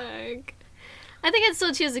sad. Yeah. I think I'd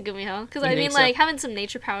still choose the Gumiho. Because, I mean, having some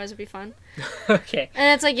nature powers would be fun. Okay.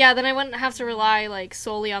 And it's then I wouldn't have to rely,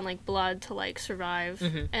 solely on, blood to, survive.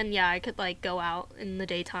 Mm-hmm. And, I could, go out in the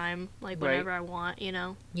daytime, whenever I want,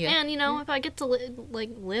 Yeah. And, if I get to,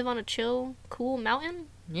 live on a chill, cool mountain...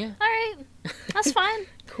 Yeah. All right. That's fine.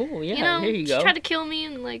 Cool, yeah, here you go. She tried to kill me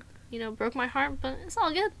and, broke my heart, but it's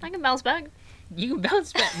all good. I can bounce back. You can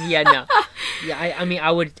bounce back. Yeah, no. Yeah, I mean, I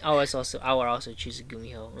would also choose a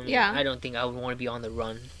Gumiho. I mean, I don't think I would want to be on the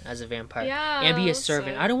run as a vampire. Yeah. And be a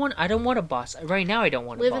servant. I don't want a boss. Right now, I don't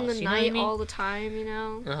want a boss. Live in the night all the time,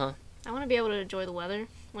 Uh-huh. I want to be able to enjoy the weather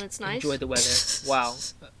when it's nice. Enjoy the weather. Wow.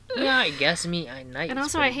 Yeah, I guess at night. And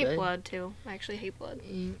also, I hate blood too. I actually hate blood.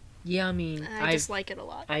 Yeah, I mean, I dislike it a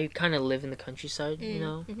lot. I kind of live in the countryside,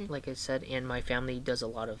 like I said, and my family does a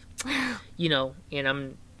lot of,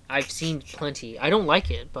 and I've seen plenty. I don't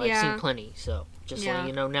like it, but I've seen plenty. So just letting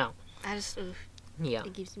you know now. I just,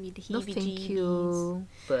 it gives me the heebie-jeebies. No, thank you.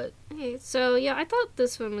 But okay, so I thought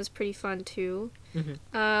this one was pretty fun too.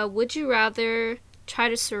 Mm-hmm. Would you rather try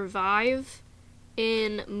to survive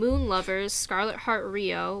in Moon Lovers Scarlet Heart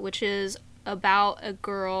Rio, which is about a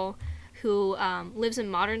girl who lives in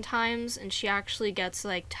modern times, and she actually gets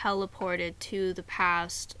teleported to the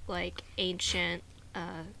past, ancient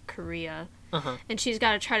Korea, and she's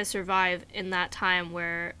got to try to survive in that time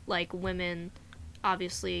where women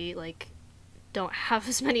obviously don't have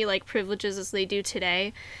as many privileges as they do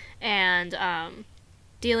today, and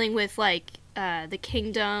dealing with the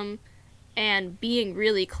kingdom and being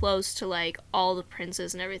really close to all the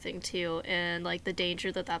princes and everything too, and the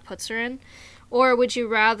danger that puts her in. Or would you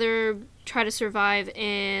rather try to survive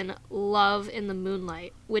in Love in the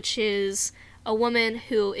Moonlight, which is a woman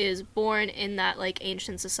who is born in that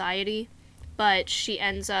ancient society, but she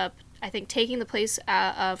ends up, I think, taking the place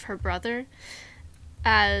of her brother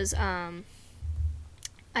as I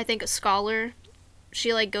think a scholar.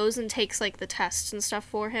 She goes and takes the tests and stuff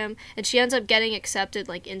for him, and she ends up getting accepted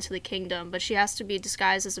into the kingdom, but she has to be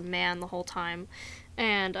disguised as a man the whole time,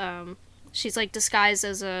 and she's disguised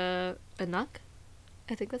as a Nuk.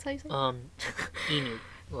 I think that's how you say it. Inuk.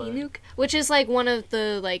 Inuk, which is one of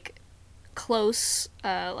the close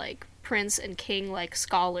prince and king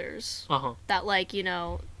scholars that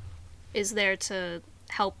is there to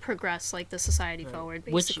help progress the society forward,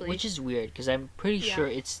 basically. Which is weird because I'm pretty sure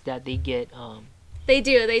it's that they get They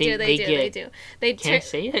do. They can't I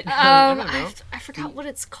say it? I don't know. I forgot what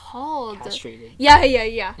it's called. Castrated. Yeah.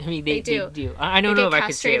 I mean, they do. I don't know if I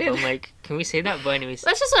can say it, but I'm can we say that? But anyways.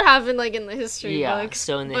 That's just what happened, in the history books.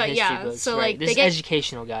 So in the history books, so, right. This is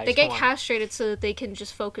educational, guys. They get castrated so that they can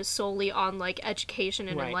just focus solely on, education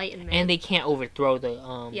and enlightenment. And they can't overthrow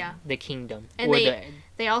the kingdom. And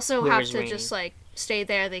they also have to just, stay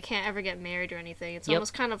there. They can't ever get married or anything. It's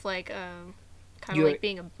almost kind of like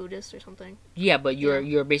being a Buddhist or something. Yeah, but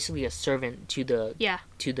you're basically a servant to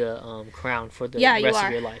the crown for the rest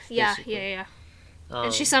of your life. Yeah.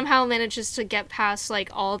 And she somehow manages to get past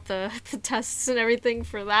all the tests and everything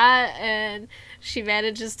for that, and she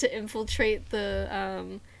manages to infiltrate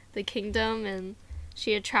the kingdom, and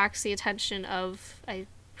she attracts the attention of, I'm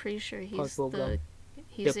pretty sure he's the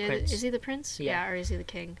prince. Is he the prince? Yeah, or is he the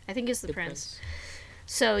king? I think he's the prince.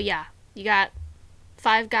 So you got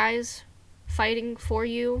 5 guys fighting for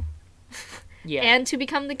you and to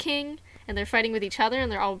become the king, and they're fighting with each other, and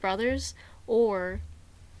they're all brothers, or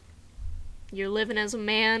you're living as a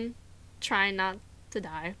man trying not to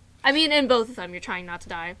die. I mean, in both of them you're trying not to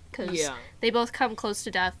die, because they both come close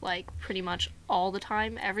to death pretty much all the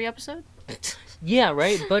time, every episode. Yeah,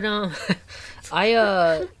 right. But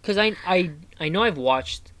because I know I've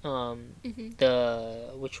watched the,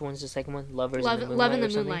 which one's the second one? Love in the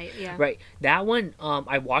Moonlight. Yeah. Right. That one,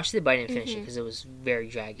 I watched it, but I didn't finish it because it was very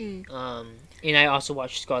draggy. And I also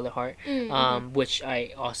watched Scarlet Heart, which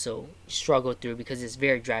I also struggled through because it's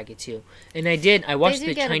very draggy too. And I watched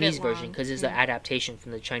the Chinese version because it's the adaptation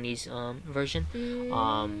from the Chinese version.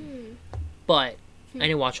 But I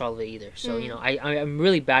didn't watch all of it either. So I'm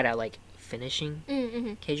really bad at finishing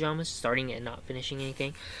K-dramas, starting it and not finishing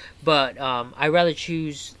anything. But I rather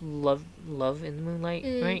choose Love in the Moonlight,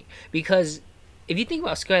 right? Because if you think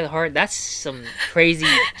about Scarlet Heart, that's some crazy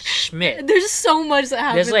schmidt. There's so much that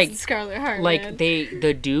happens in Scarlet Heart. Man.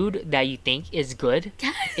 The dude that you think is good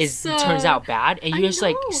turns out bad, and you're just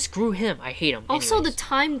screw him. I hate him. Also, the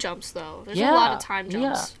time jumps though. There's a lot of time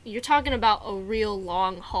jumps. Yeah. You're talking about a real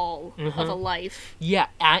long haul of a life. Yeah,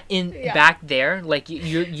 back there,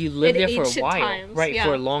 you live there for a while, right?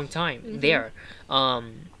 For a long time there.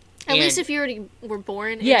 At least if you already were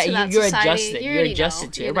born into that you're society, adjusted. You're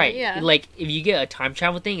adjusted to it, right? Yeah. Like if you get a time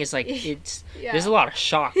travel thing, it's like it's yeah. there's a lot of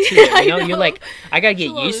shock to it. You know, you're like, I gotta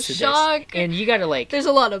get used to shock. this, and you gotta like. There's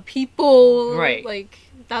a lot of people, right? Like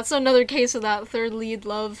that's another case of that third lead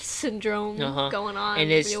love syndrome going on,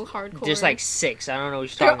 and it's real hardcore. There's like 6. I don't know what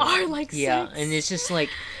you're talking about. There are like 6. Yeah, and it's just like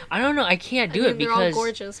I don't know. I can't do it because they're all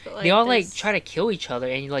gorgeous, but like they all like try to kill each other,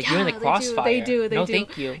 and like you're in the crossfire. They do. No,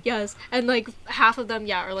 thank you. Yes, and like half of them,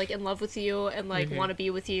 are like in love with you and like want to be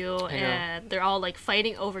with you, and they're all like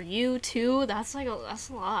fighting over you too. That's like that's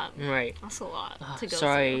a lot. Right. That's a lot to go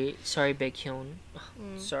through. Sorry, Baekhyun.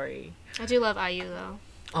 Sorry. I do love IU though.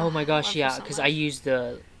 Oh my gosh, yeah, because I used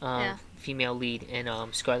the female lead in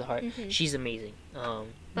Scarlet Heart. She's amazing.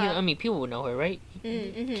 I mean, people would know her, right?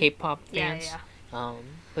 K-pop fans. Yeah.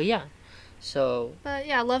 But yeah, so. But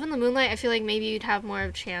yeah, Love in the Moonlight. I feel like maybe you'd have more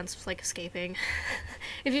of a chance of like escaping.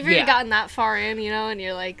 If you've already gotten that far in, and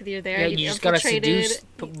you're there. Yeah, you just gotta seduce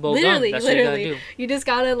literally. That's what you gotta do. You just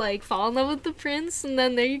gotta like fall in love with the prince, and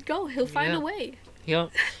then there you go. He'll find a way. Yeah,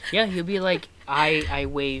 he'll be like, I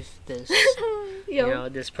wave this,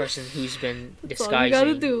 this person who's been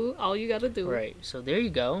disguising. All you gotta do. Right. So there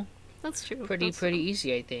you go. That's true. Pretty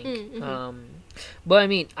easy, I think. But I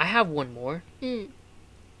mean, I have one more.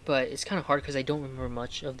 But it's kind of hard because I don't remember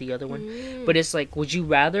much of the other one. But it's like, would you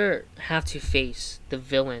rather have to face the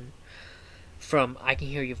villain from I Can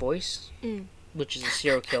Hear Your Voice, which is a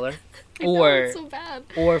serial killer, or so bad.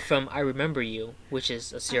 or from I Remember You, which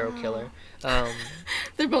is a serial killer?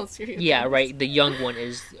 They're both serial killers. Yeah, right. The young one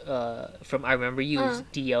is from I Remember You is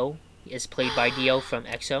Dio. Is played by Dio from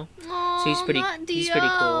EXO. So he's pretty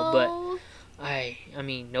cool, but I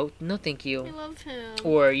mean, no, thank you. I love him.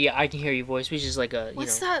 Or I Can Hear Your Voice, which is like a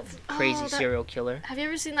that crazy serial killer. Have you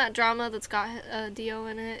ever seen that drama that's got Dio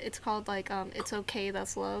in it? It's called like It's Okay,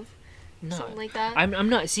 That's Love. No, something like that. I'm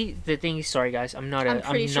not. See, the thing is, sorry guys, I'm not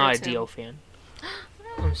a Dio fan.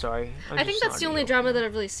 I'm sorry. I think that's the only drama that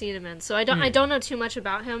I've really seen him in. So I don't know too much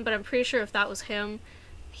about him, but I'm pretty sure if that was him,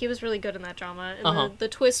 he was really good in that drama. And the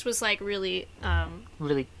twist was like really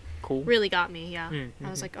really cool. Really got me, yeah. I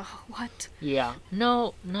was like, oh, what? Yeah.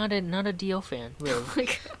 No, not a Dio fan, really. Oh my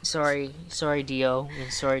God. Sorry Dio,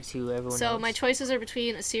 and sorry to everyone else. So my choices are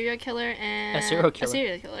between a serial killer and a serial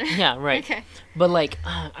killer. Yeah, right. Okay. But like,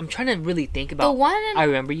 I'm trying to really think about the one I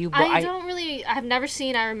Remember You, but I've never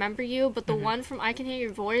seen I Remember You, but the one from I Can Hear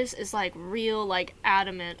Your Voice is like real like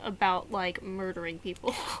adamant about like murdering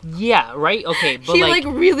people. Yeah, right? Okay, but he like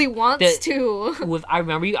really wants to. With I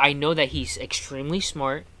Remember You, I know that he's extremely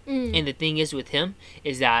smart. And the thing is with him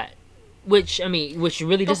is that, which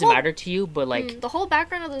really doesn't matter to you, but like the whole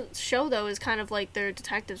background of the show though is kind of like they're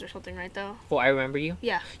detectives or something, right? Though. For I Remember You.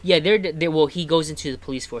 Yeah. Yeah, they're well, he goes into the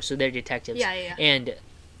police force, so they're detectives. Yeah. And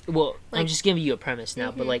well, like, I'm just giving you a premise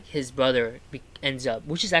now, but like his brother ends up,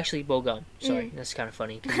 which is actually Bogum. Sorry, that's kind of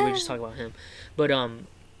funny because we were just talking about him, but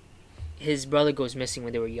his brother goes missing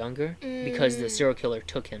when they were younger because the serial killer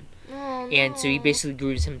took him, and so he basically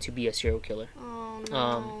grooms him to be a serial killer.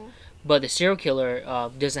 No. But the serial killer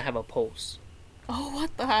doesn't have a pulse. Oh,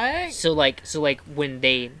 what the heck? So like when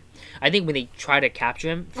they try to capture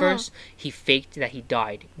him first, he faked that he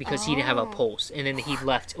died because he didn't have a pulse, and then he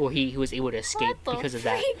left, or he was able to escape because of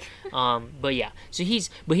that. But yeah, so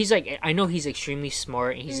he's like, I know he's extremely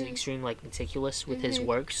smart and he's extremely like meticulous with his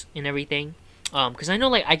works and everything. Because I know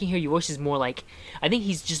like I Can Hear Your Voice is more like, I think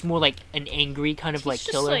he's just more like an angry kind of like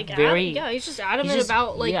killer. Like he's just adamant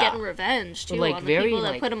about like getting revenge too, like on the people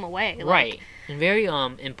that put him away. Like, right, and very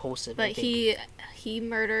impulsive. But he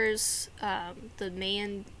murders the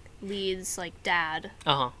main lead's like dad.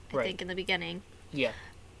 I think in the beginning. Yeah.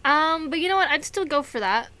 But you know what? I'd still go for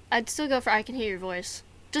that. I'd still go for I Can Hear Your Voice.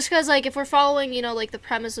 Just because, like, if we're following, like, the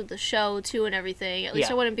premise of the show, too, and everything, at least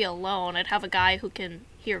I wouldn't be alone. I'd have a guy who can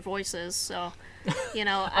hear voices, so,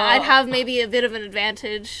 I'd have maybe a bit of an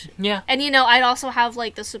advantage. Yeah. And, I'd also have,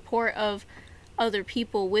 like, the support of other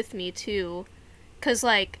people with me, too. Because,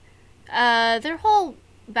 like, their whole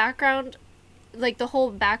background, like, the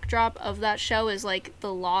whole backdrop of that show is, like,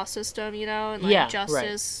 the law system, and, like,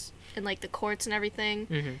 justice, and, like, the courts and everything.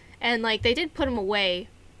 Mm-hmm. And, like, they did put him away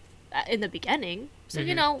in the beginning. So,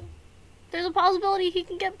 there's a possibility he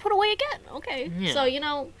can get put away again. Okay. Yeah. So,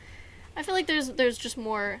 I feel like there's just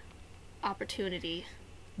more opportunity.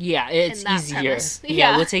 Yeah, it's easier.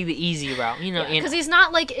 Yeah, we'll take the easy route, because he's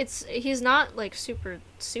not like super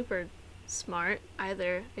smart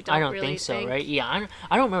either. I don't really think so, right? Yeah,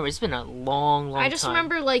 I don't remember. It's been a long time. I just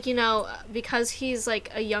remember, like, because he's like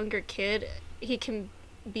a younger kid, he can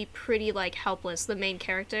be pretty like helpless. The main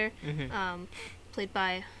character, played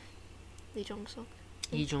by Lee Jong-suk.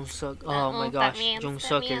 Lee Jong Suk. Oh my gosh, Jong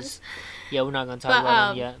Suk is. Yeah, we're not gonna talk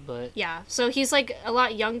about him yet, but yeah. So he's like a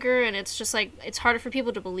lot younger, and it's just like it's harder for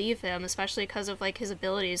people to believe him, especially because of like his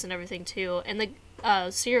abilities and everything too. And the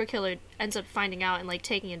serial killer ends up finding out and like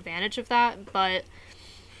taking advantage of that, but.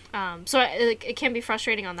 So it can be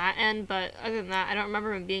frustrating on that end, but other than that, I don't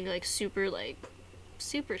remember him being like super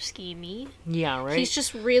schemy. Yeah, right. He's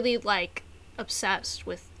just really like obsessed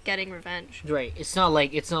with getting revenge. Right. It's not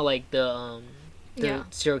like the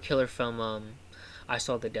serial killer film I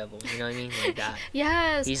Saw the Devil. You know what I mean? Like that.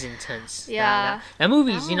 Yes. He's intense. Yeah. That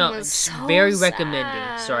movie's so very sad.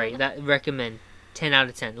 recommended. Sorry, recommend 10 out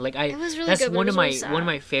of 10. Like it was really that's good, one of my really one of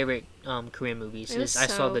my favorite Korean movies. Is I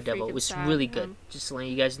Saw the Devil. It was sad, really good. Just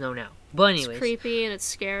letting you guys know now. But anyways, it's creepy and it's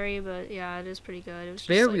scary, but yeah, it is pretty good. It was just,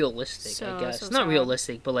 very like, realistic, I guess. so Not sad.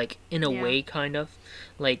 realistic, but like in a way, kind of,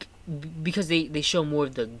 like because they show more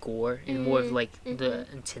of the gore and more of like the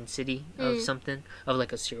intensity of something of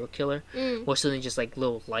like a serial killer, or something just like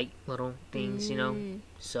little things, you know.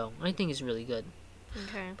 So I think it's really good.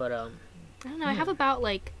 Okay. But I don't know. I have about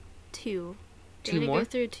like two. Two more? Go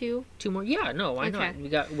through two? Two more? Yeah, no, why not?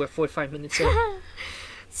 We're 45 minutes in.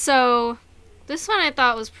 So, this one I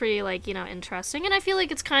thought was pretty, like, you know, interesting, and I feel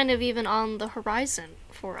like it's kind of even on the horizon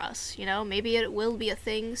for us, you know? Maybe it will be a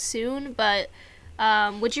thing soon, but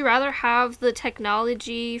would you rather have the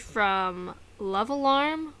technology from Love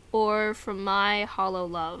Alarm or from My Hollow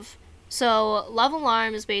Love? So, Love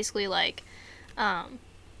Alarm is basically, like,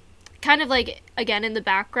 kind of like, again, in the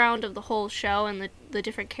background of the whole show and the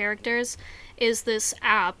different characters, is this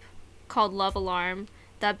app called Love Alarm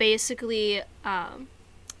that basically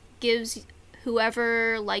gives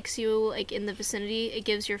whoever likes you like in the vicinity, it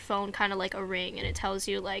gives your phone kind of like a ring, and it tells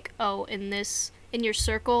you like, oh, in your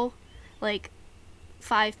circle, like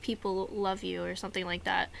 5 people love you or something like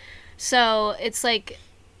that. So it's like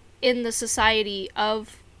in the society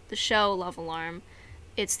of the show Love Alarm,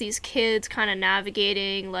 it's these kids kind of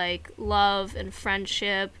navigating like love and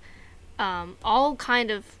friendship, all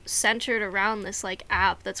kind of centered around this like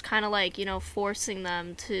app that's kind of like, you know, forcing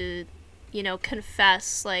them to, you know,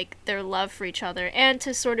 confess like their love for each other and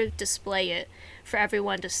to sort of display it for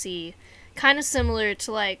everyone to see. Kind of similar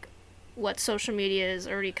to like what social media is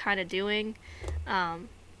already kind of doing.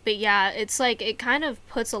 But yeah, it's like it kind of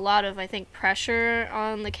puts a lot of, I think, pressure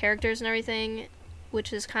on the characters and everything,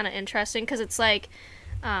 which is kind of interesting because it's like,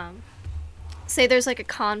 say there's like a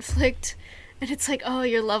conflict and it's like, oh,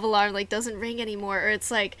 your love alarm like doesn't ring anymore, or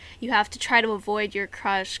it's like you have to try to avoid your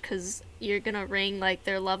crush because you're gonna ring like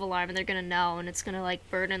their love alarm and they're gonna know, and it's gonna like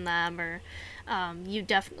burden them, or you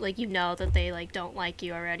definitely like, you know that they like don't like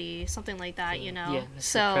you already, something like that, you know. Yeah, that's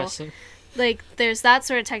so depressing. Like there's that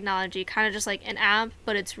sort of technology, kind of just like an app,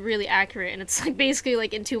 but it's really accurate, and it's like basically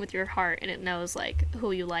like in tune with your heart, and it knows like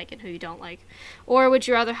who you like and who you don't like. Or would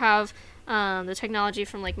you rather have the technology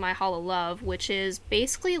from like My Hollow Love, which is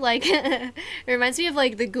basically like it reminds me of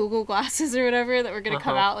like the Google glasses or whatever that were gonna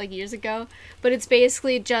come out like years ago, but it's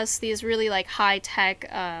basically just these really like high tech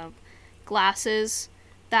glasses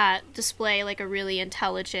that display like a really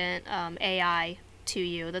intelligent AI to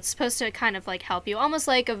you that's supposed to kind of like help you, almost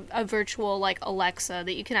like a virtual like Alexa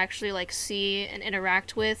that you can actually like see and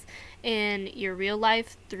interact with in your real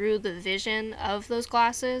life through the vision of those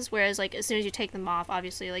glasses, whereas like as soon as you take them off,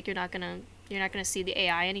 obviously like you're not gonna see the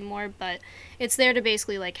AI anymore, but it's there to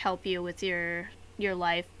basically like help you with your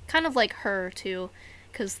life, kind of like Her too,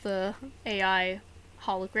 because the AI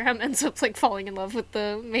hologram ends up like falling in love with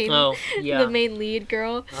the main the main lead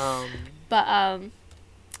girl. But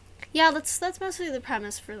yeah, that's mostly the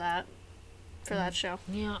premise for that show.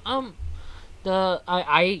 Yeah.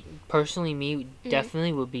 I personally,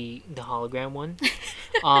 definitely would be the hologram one.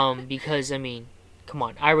 Because I mean, come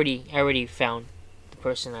on, I already found the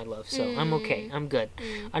person I love, so I'm okay. I'm good.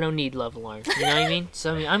 I don't need love alarms. You know what I mean?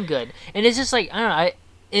 So I mean, I'm good. And it's just like, I don't know.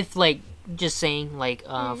 If like just saying like,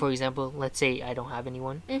 for example, let's say I don't have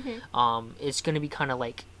anyone. It's gonna be kind of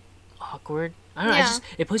like awkward. I don't know.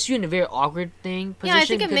 It puts you in a very awkward position. Yeah, I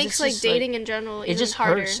think it makes like dating in general even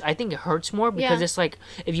harder. Hurts. I think it hurts more because it's like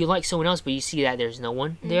if you like someone else but you see that there's no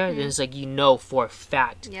one there, then it's like, you know for a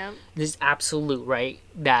fact, this is absolute, right,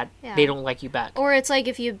 that they don't like you back. Or it's like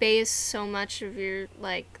if you base so much of your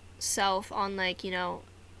like self on like, you know,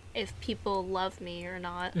 if people love me or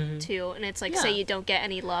not too, and it's like say you don't get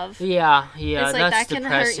any love. It's like that that's can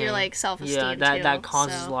depressing. hurt your like self-esteem that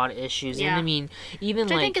causes a lot of issues. And I mean, even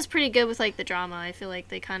which like, I think is pretty good with like the drama. I feel like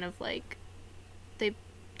they kind of like they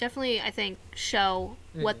definitely, I think, show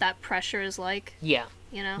what that pressure is like. Yeah.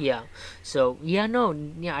 You know? Yeah. So,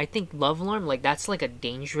 I think Love Alarm, like, that's, like, a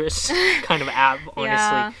dangerous kind of app, honestly.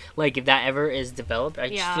 Yeah. Like, if that ever is developed, I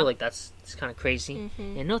just feel like it's kind of crazy.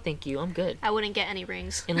 And no, thank you. I'm good. I wouldn't get any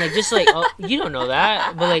rings. And, like, just, like, you don't know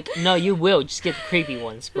that. But, like, no, you will. Just get the creepy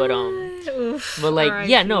ones. But, Oof, but, like,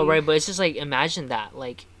 R.I.P. no, right? But it's just, like, imagine that.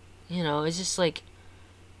 Like, it's just, like,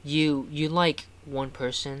 you like one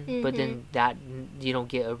person, but then that you don't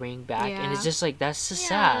get a ring back. And it's just, like, that's just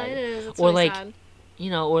sad. It is. It's or, really like, sad.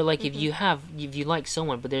 Or like if you like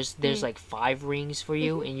someone, but there's like 5 rings for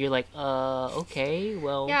you, and you're like, okay,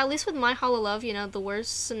 well. Yeah, at least with My Hollow Love, the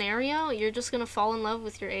worst scenario, you're just gonna fall in love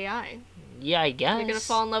with your AI. Yeah, I guess. You're gonna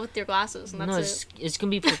fall in love with your glasses, and that's it's gonna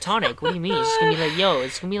be platonic. What do you mean? It's gonna be like,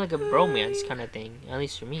 it's gonna be like a bromance kind of thing, at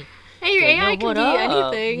least for me. Hey, your AI can be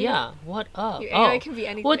anything. Yeah, what up? Your AI can be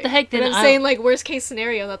anything. What the heck? Then I'm saying, like, worst case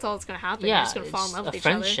scenario, that's all that's gonna happen. Yeah, you're just gonna fall in love with each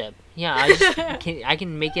friendship. other. Yeah, I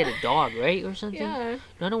can make it a dog, right, or something. Yeah,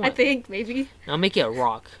 no, I think maybe. I'll make it a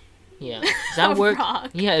rock. Yeah, does that work? Rock.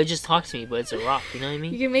 Yeah, it just talks to me, but it's a rock. You know what I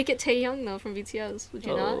mean? You can make it Taehyung though from BTS. Would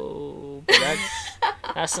you not? Oh, but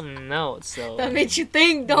that's something else. So that made you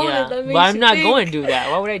think, don't it? That made but I'm not think. going to do that.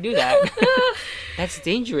 Why would I do that? That's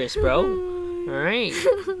dangerous, bro. All right.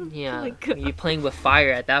 Yeah, you're playing with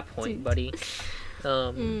fire at that point, buddy.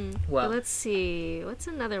 Well, let's see. What's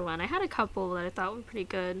another one? I had a couple that I thought were pretty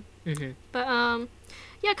good. But kind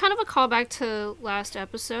of a callback to last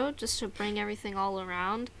episode, just to bring everything all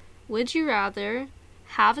around. Would you rather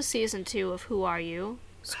have a season 2 of Who Are You,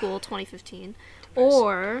 School 2015,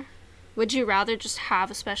 or would you rather just have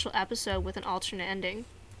a special episode with an alternate ending?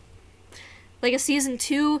 Like a season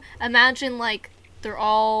 2, imagine like they're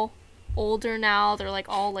all older now, they're like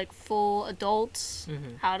all like full adults,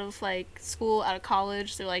 out of like school, out of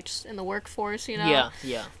college, they're like just in the workforce, yeah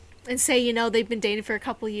and say they've been dating for a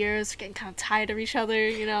couple years, getting kind of tired of each other,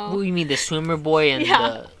 Well, you mean the swimmer boy and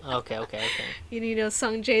the okay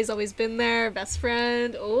Sung Jae's always been there, best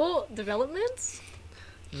friend. Developments.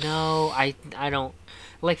 No, I don't.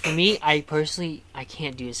 Like, for me, I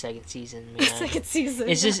can't do a second season, man. Second season.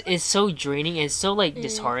 It's so draining. And it's so, like,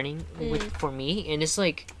 disheartening for me. And it's,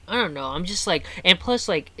 like, I don't know. I'm just, like... And plus,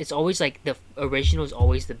 like, it's always, like, the original is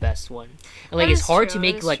always the best one. And, like, it's hard to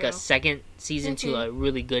make, like, a second season to a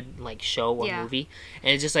really good, like, show or movie.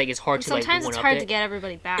 And it's just, like, it's hard to, like, sometimes it's hard to get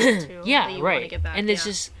everybody back, too. Yeah, right. Get back, and it's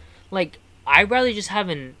just, like, I'd rather just have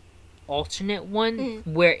an alternate one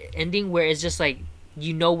where it's just, like...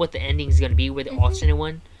 You know what the ending is gonna be with the alternate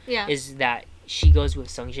one. Yeah. Is that she goes with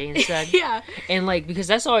Sungjae instead. Yeah. And like because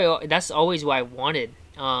that's always what I wanted.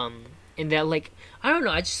 And that like I don't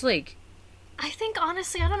know, I just like I think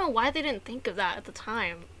honestly I don't know why they didn't think of that at the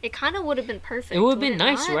time. It kind of would have been perfect. It would have been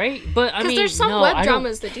nice, right? But I mean, there's some web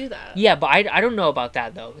dramas that do that. Yeah, but I don't know about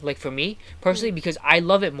that though. Like for me personally, because I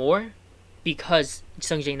love it more because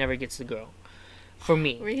Sungjae never gets the girl. For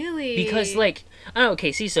me. Really? Because, like, I don't know,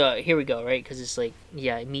 okay, see, so here we go, right? Because it's, like,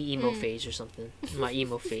 me emo phase or something. My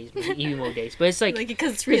emo phase, my emo days. But it's, like...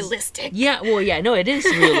 because it's realistic. Yeah, well, yeah, no, it is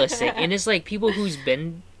realistic. And it's, like, people who's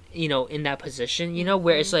been, in that position,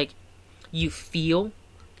 where it's, like, you feel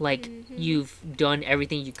like you've done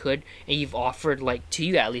everything you could and you've offered, like, to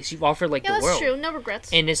you at least, you've offered, like, the world. Yeah, that's true. No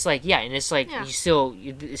regrets. And it's, like, it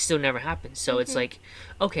still never happens. So it's, like...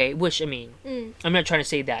 Okay, which I mean, I'm not trying to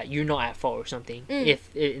say that you're not at fault or something.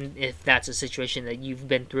 If that's a situation that you've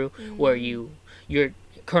been through, where you're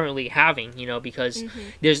currently having, because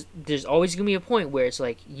there's always gonna be a point where it's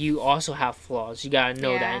like you also have flaws. You gotta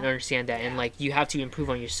know that and understand that, and like you have to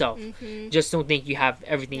improve on yourself. Just don't think you have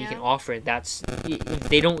everything you can offer. That's if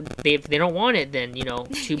they don't want it, then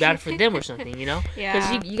too bad for them or something.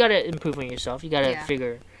 Because you gotta improve on yourself. You gotta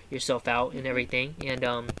figure yourself out and everything, and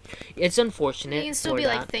it's unfortunate. You can still be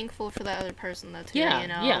like thankful for that other person though too,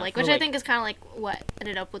 like which I think is kind of like what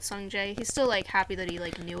ended up with Sungjae. He's still like happy that he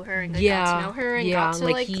like knew her and got to know her and got to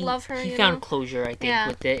like love her. He found closure, I think,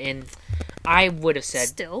 with it, and I would have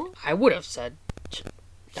said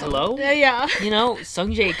hello.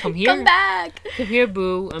 Sungjae, come here, come back, come here,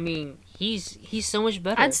 boo. I mean. He's so much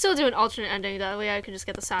better. I'd still do an alternate ending. That way I could just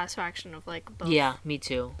get the satisfaction of, like, both. Yeah, me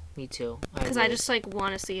too. Because I just, like,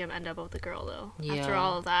 want to see him end up with the girl, though. Yeah. After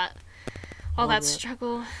all of that. All that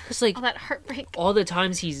struggle. Cause, like, all that heartbreak. All the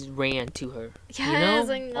times he's ran to her. Yes,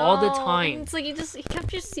 I know. All the time. And it's like, he kept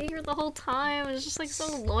just seeing her the whole time. It's just, like, so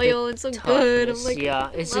loyal and so good. I'm like,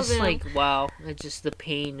 it's just, like, wow. It's just the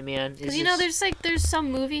pain, man. Because, there's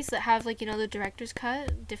some movies that have, like, the director's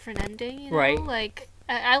cut, different ending, Right. Like...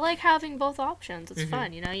 I like having both options. It's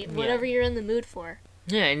fun, whatever you're in the mood for.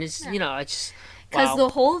 Yeah, and it's, it's just... Because the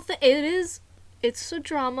whole thing, it is it's a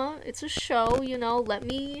drama, it's a show, you know, let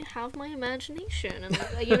me have my imagination and,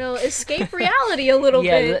 you know, escape reality a little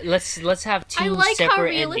bit. Yeah, let's have two separate endings. I like how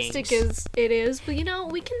realistic it is, but, you know,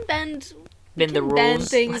 we can bend the rules. Bend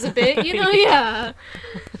things a bit, you know, yeah.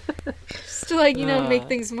 Just to, like, you know, make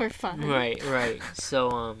things more fun. Right.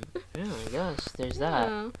 So, yeah, I guess there's that.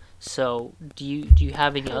 Yeah. So, do you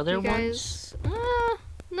have any other ones?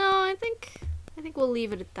 No, I think we'll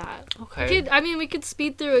leave it at that. Okay. We could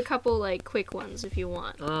speed through a couple, like, quick ones if you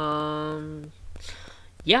want.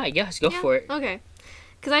 Yeah, I guess. Go for it. Okay.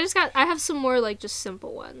 Because I have some more, like, just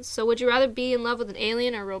simple ones. So, would you rather be in love with an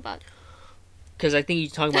alien or a robot? Because I think you're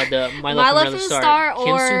talking about the My Love from the Star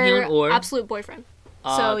Kim Soo-hyun or Absolute Boyfriend.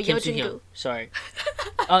 So, Kim Soo-hyun. Sorry.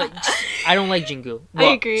 I don't like Jingu. Well,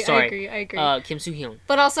 I agree. Kim Soo-hyun.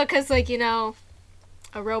 But also because, like, you know,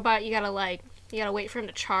 a robot, you gotta wait for him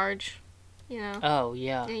to charge. You know? Oh,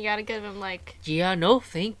 yeah. And you gotta give him, like... Yeah, no,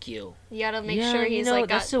 thank you. You gotta make sure he's, like,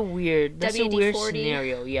 that's a weird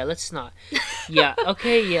scenario. Yeah, let's not. Yeah,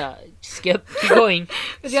 okay, yeah. Skip. Keep going.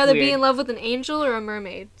 Would you rather be in love with an angel or a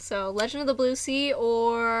mermaid? So, Legend of the Blue Sea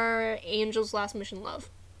or Angel's Last Mission Love?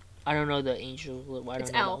 I don't know the angel. I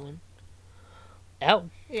don't know L. That one. L?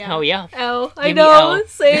 Yeah. Oh, yeah. L. I know. L.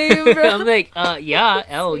 Same, bro. I'm like, yeah,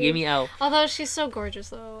 L. Same. Give me L. Although she's so gorgeous,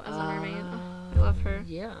 though, as a mermaid. I love her.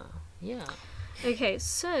 Yeah. Okay,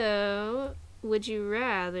 so would you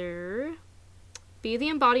rather be the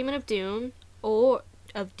embodiment of Doom or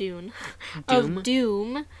of Doom,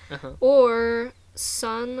 or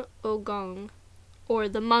Sun Ogong, or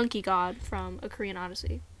the monkey god from A Korean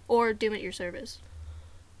Odyssey, or Doom at Your Service?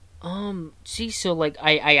 So, like,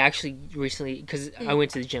 I actually recently, because I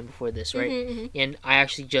went to the gym before this, right? And I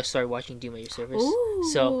actually just started watching Doom at Your Service. Ooh.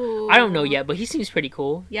 So, I don't know yet, but he seems pretty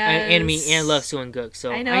cool. Yeah. And I love Seungkook,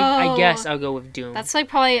 so I know. I guess I'll go with Doom. That's, like,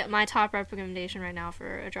 probably my top recommendation right now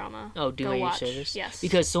for a drama. Oh, Doom at Your Service? Yes.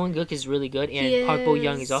 Because Seungkook is really good, and Park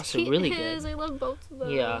Bo-young is also really good. I love both of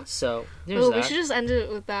them. Yeah, so, there's that. We should just end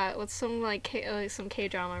it with that, with some, like, some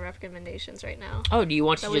K-drama recommendations right now. Oh, do you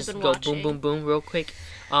want to just go boom, boom, boom real quick?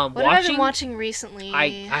 What have I been watching recently? I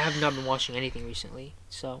have not been watching anything recently,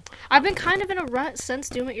 so... I've been kind of in a rut since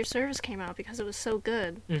Doom at Your Service came out because it was so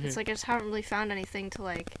good. It's like I just haven't really found anything to,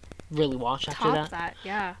 like... really watch after that,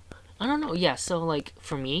 yeah. I don't know, yeah, so, like,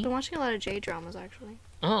 for me... I've been watching a lot of J-dramas, actually.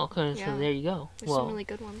 Oh, okay, so there you go. There's some really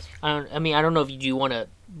good ones. I don't know if you do want to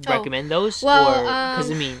recommend those, well, or...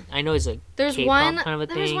 Because, I know it's a K-pop kind of a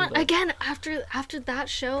thing, There's one... But... Again, after that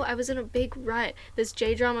show, I was in a big rut. This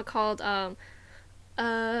J-drama called,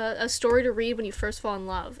 A Story to Read When You First Fall in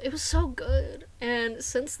Love. It was so good, and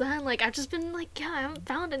since then, like, I've just been like, I haven't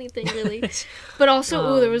found anything really. But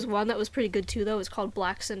also, there was one that was pretty good too, though. It was called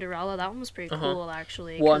Black Cinderella. That one was pretty cool,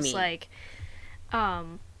 actually, because like,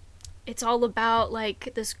 it's all about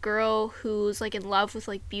like this girl who's like in love with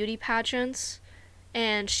like beauty pageants,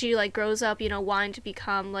 and she like grows up, you know, wanting to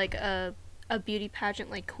become like a beauty pageant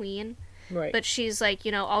like queen. Right. But she's, like,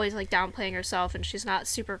 you know, always, like, downplaying herself, and she's not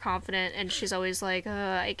super confident, and she's always like,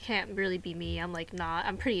 I can't really be me. I'm, like, not.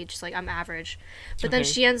 I'm pretty, just, like, I'm average. But then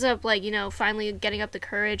she ends up, like, you know, finally getting up the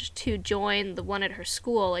courage to join the one at her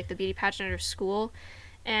school, like, the beauty pageant at her school,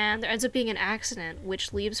 and there ends up being an accident,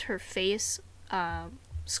 which leaves her face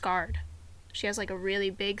scarred. She has, like, a really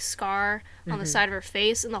big scar on the side of her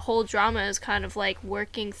face, and the whole drama is kind of, like,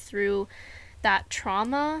 working through that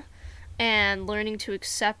trauma and learning to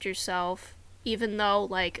accept yourself, even though,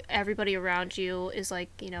 like, everybody around you is, like,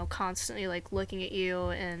 you know, constantly, like, looking at you,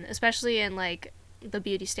 and especially in, like, the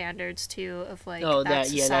beauty standards, too, of, like, that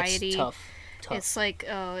society. Yeah, that's tough. It's, like,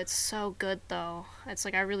 it's so good, though. It's,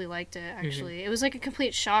 like, I really liked it, actually. It was, like, a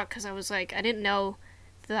complete shock, because I was, like, I didn't know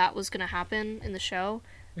that was gonna happen in the show.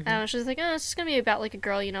 And I was just like, it's just gonna be about, like, a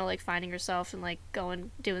girl, you know, like, finding herself and, like,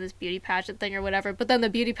 doing this beauty pageant thing or whatever. But then the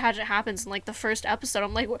beauty pageant happens in, like, the first episode.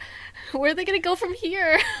 I'm like, where are they gonna go from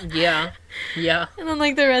here? Yeah. And then,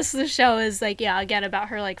 like, the rest of the show is, like, again, about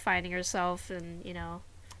her, like, finding herself and, you know,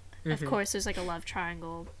 of course there's, like, a love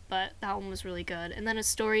triangle. But that one was really good. And then A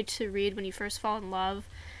Story to Read When You First Fall in Love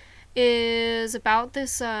is about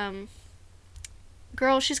this,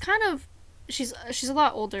 girl. She's a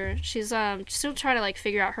lot older. She's still trying to, like,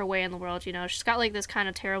 figure out her way in the world, you know. She's got, like, this kind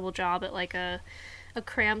of terrible job at, like, a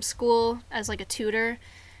cram school as, like, a tutor,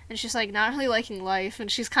 and she's, like, not really liking life,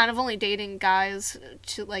 and she's kind of only dating guys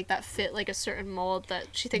to, like, that fit, like, a certain mold that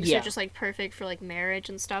she thinks are just, like, perfect for, like, marriage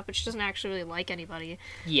and stuff, but she doesn't actually really like anybody.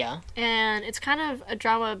 Yeah. And it's kind of a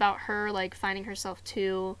drama about her, like, finding herself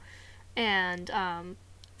too, and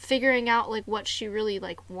figuring out, like, what she really,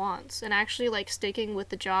 like, wants, and actually, like, sticking with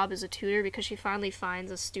the job as a tutor because she finally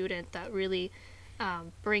finds a student that really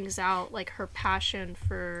brings out, like, her passion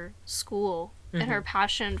for school and her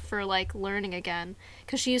passion for like learning again,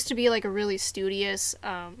 because she used to be like a really studious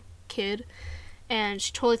kid, and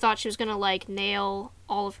she totally thought she was gonna like nail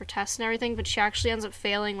all of her tests and everything, but she actually ends up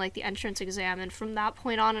failing like the entrance exam, and from that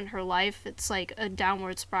point on in her life it's like a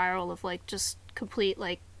downward spiral of like just complete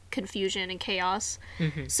like confusion and chaos.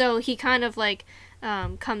 So he kind of like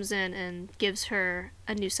comes in and gives her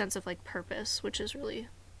a new sense of like purpose, which is really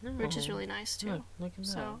nice too. Look at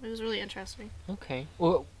so that. it was really interesting. Okay.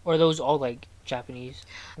 Or are those all like Japanese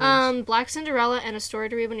ones? Black Cinderella and A Story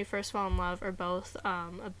to Read When You First Fall in Love are both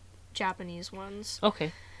Japanese ones.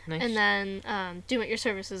 Okay. Nice. And then Doom at Your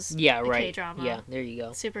Service is a K-drama. Yeah, there you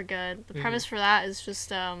go. Super good. The premise for that is just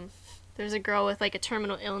there's a girl with like a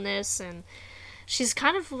terminal illness, and she's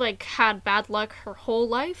kind of like had bad luck her whole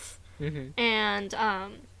life. And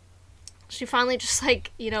she finally just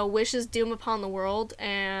like, wishes doom upon the world,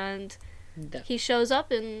 and he shows up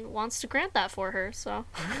and wants to grant that for her. So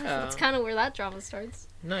that's kind of where that drama starts.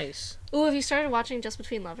 Nice. Ooh, have you started watching Just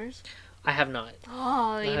Between Lovers? I have not.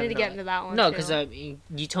 Oh, you need to get into that one. No, because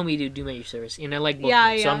you told me to do my service, and I like both of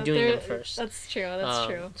them, so I'm doing them first. That's true. That's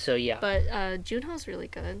true. So yeah. But Junho's really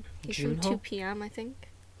good. He's from 2 p.m. I think.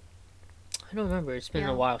 I don't remember. It's been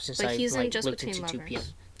a while since I looked into 2 p.m.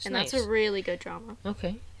 And that's a really good drama.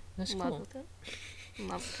 Okay, that's cool.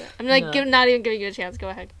 Love it. I'm like not even giving you a chance. Go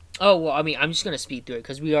ahead. Oh well, I mean, I'm just gonna speed through it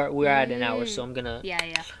because we're at an hour, so I'm gonna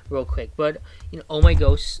real quick. But Oh My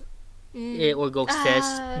Ghost. Or Ghost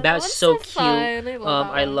Test. That's so cute.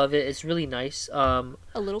 I love it. It's really nice. A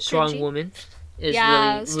little Strong cringy. Woman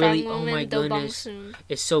is really Woman, oh my goodness. Bong-soon.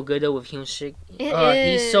 It's so good though with Hyun Sik.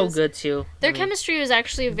 He's so good too. Their chemistry was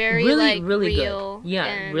actually very really real. Good.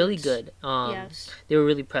 Yeah, really good. They were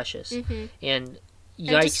really precious. And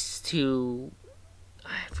yikes to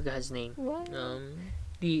I forgot his name. What?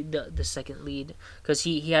 The second lead, because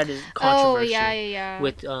he had his controversy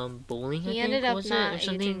with bowling. He ended up not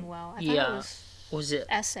aging well. I thought it was it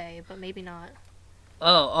essay, but maybe not.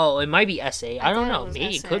 Oh, it might be essay. I don't know.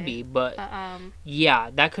 Maybe essay. It could be, but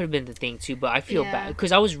that could have been the thing too. But I feel bad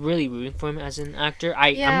because I was really rooting for him as an actor.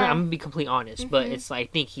 I'm gonna be completely honest, but it's like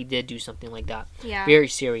I think he did do something like that. Yeah. Very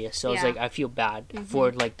serious. So it's like I feel bad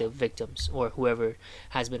for like the victims or whoever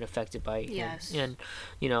has been affected by him. And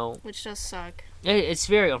which does suck. It's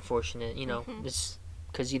very unfortunate, it's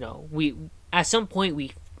because we at some point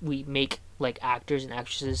we make like actors and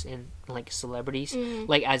actresses and like celebrities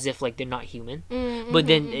like as if like they're not human, but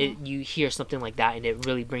then you hear something like that and it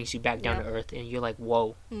really brings you back down to earth, and you're like,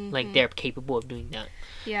 whoa, like they're capable of doing that.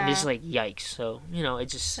 And it's like yikes. So it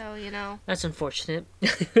just that's unfortunate.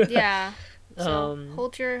 So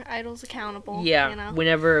hold your idols accountable.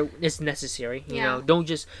 Whenever it's necessary. Don't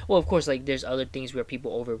just. Well, of course, like there's other things where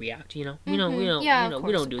people overreact. We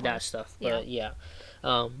don't do that stuff. But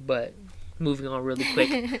but moving on really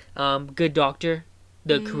quick. Good Doctor,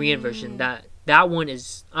 the Korean version. That one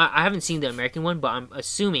is. I haven't seen the American one, but I'm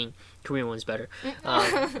assuming Korean one's better.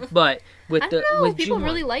 But with people Jungwon,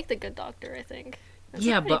 really like the Good Doctor, I think. It's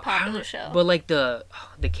a but popular show. But like the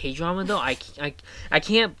K-drama though, I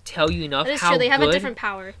can't tell you enough that is how true. They have good a different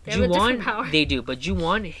power. They do, but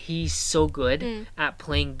Jungwon, he's so good at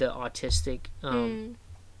playing the autistic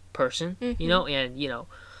person, and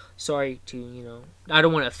sorry to I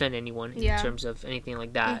don't want to offend anyone in terms of anything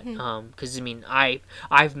like that, because I mean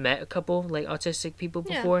I've met a couple like autistic people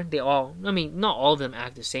before. They all, I mean, not all of them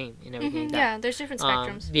act the same and everything like that. Yeah, there's different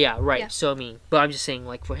spectrums. So I mean, but I'm just saying,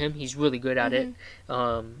 like, for him, he's really good at it.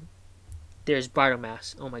 There's Bridal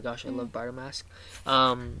Mask. Oh my gosh, I love Bridal Mask.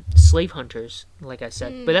 Slave Hunters, like I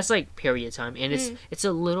said, but that's like period time, and it's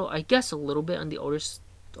a little, I guess, a little bit on the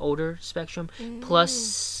older spectrum.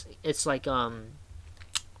 Plus, it's like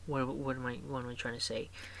what am I trying to say?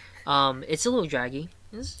 It's a little draggy.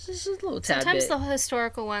 It's just a little tad Sometimes bit. the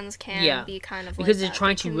historical ones can be kind of because like they're that.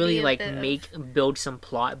 trying They to can really be a like bit build some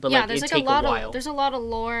plot, but there's it like take a lot a while. of there's a lot of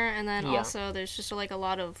lore, and then also there's just like a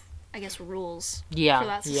lot of, I guess, rules for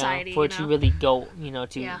that society. For it to really go,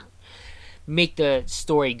 to make the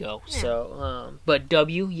story go. So, but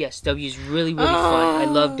W is really fun. I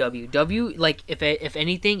love W. Like if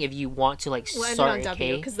anything, if you want to like start a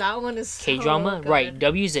K, because that one is K-drama, so right?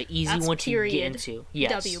 W is an easy That's one period. to get into.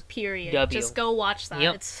 Yes. W. Just go watch that.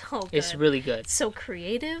 Yep. It's so good. It's really good. It's so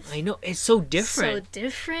creative. I know, it's so different.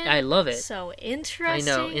 I love it. So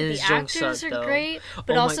interesting. I know. And the actors are great,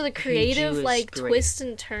 but also the creative like twists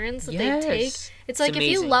and turns that they take. It's like if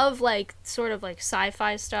you love like sort of like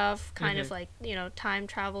sci-fi stuff, kind of like time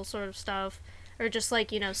travel sort of stuff, or just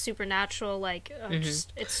like supernatural, like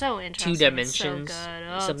just it's so interesting. 2 dimensions, it's so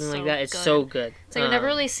good. something like that. It's so good. It's like I've never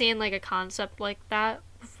really seen like a concept like that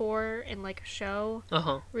before. before in like a show.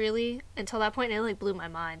 Uh-huh. Really, until that point, it like blew my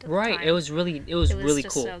mind. Right, it was really really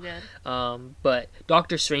just cool. So good. But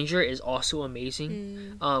Doctor Stranger is also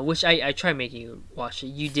amazing. Which I tried making you watch it.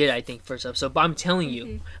 You did, I think, first episode. But I'm telling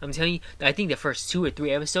you, I think the first 2 or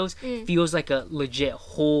 3 episodes feels like a legit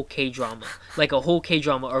whole K-drama, like a whole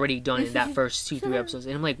K-drama already done in that first 2-3 episodes.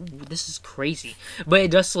 And I'm like, this is crazy. But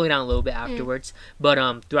it does slow down a little bit afterwards. But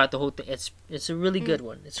throughout the whole thing, it's a really good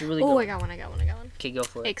one. It's a really good one. I got one. Okay, go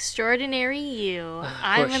for it. Extraordinary You.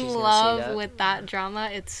 I'm in love with that drama.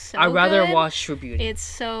 It's so I'd rather good. watch True Beauty. It's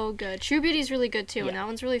so good. True Beauty is really good too, and that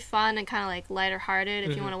one's really fun and kind of like lighter-hearted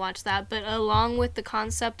if you want to watch that. But along with the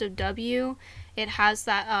concept of W, it has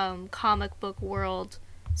that comic book world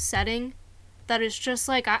setting that is just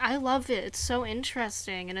like I love it. It's so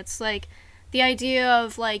interesting, and it's like the idea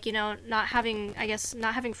of like not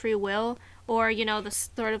having free will. Or, the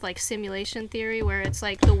sort of, like, simulation theory where it's,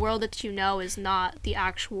 like, the world that you know is not the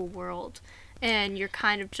actual world. And you're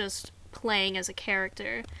kind of just playing as a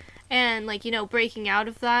character. And, like, breaking out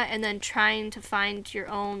of that and then trying to find your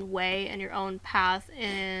own way and your own path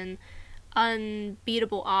in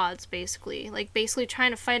unbeatable odds, basically. Like, basically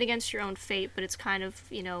trying to fight against your own fate, but it's kind of,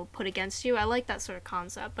 put against you. I like that sort of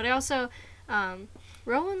concept. But I also,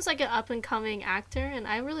 Rowan's, like, an up-and-coming actor, and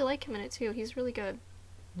I really like him in it, too. He's really good.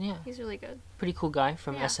 Yeah. He's really good. Pretty cool guy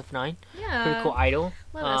from SF9. Yeah. Pretty cool idol.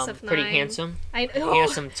 Love SF9. Pretty handsome.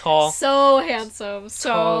 Handsome, tall. So handsome.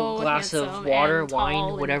 Tall glass of water,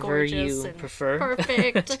 wine, whatever you prefer.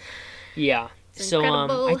 Perfect. Yeah. It's so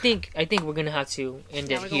incredible. I think we're gonna have to end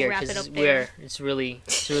it here because it's really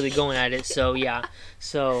going at it. So yeah.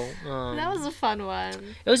 So that was a fun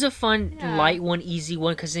one. It was a fun, light one, easy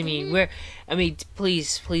one. Because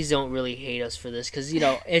please don't really hate us for this because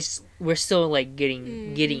we're still like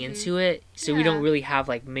getting into it, so we don't really have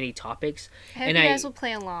like many topics. I hope you guys will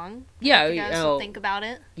play along. Yeah, you guys will think about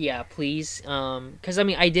it. Yeah, please. Because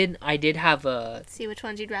I did have a see which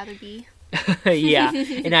ones you'd rather be. Yeah,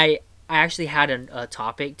 and I actually had a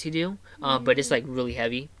topic to do, but it's like really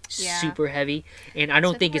heavy, super heavy, and I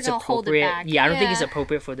don't think it's appropriate. I don't think it's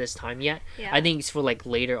appropriate for this time yet. Yeah. I think it's for like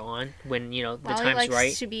later on when the time's likes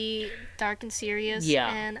right. To be dark and serious. Yeah.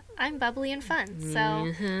 And I'm bubbly and fun.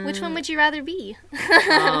 So which one would you rather be?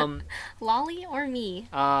 Lolly or me?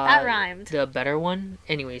 That rhymed. The better one.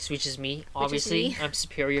 Anyways, which is me. Obviously, I'm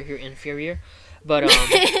superior. You're inferior. But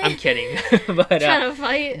I'm kidding. But trying to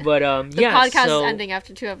fight. But the podcast is ending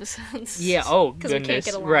after 2 episodes. Yeah. Oh goodness. We can't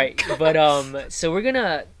get along. Right. But so we're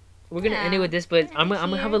gonna end it with this. But I'm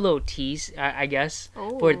gonna have a little tease, I guess,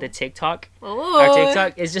 for the TikTok. Our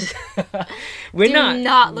TikTok is just we're do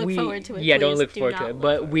not look forward to it. Yeah, don't look forward to it.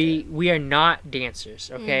 But we are not dancers.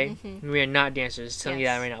 Okay, we are not dancers. Telling you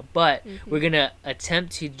that right now. But we're gonna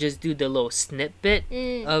attempt to just do the little snippet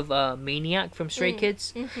of Maniac from Stray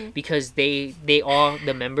Kids because they all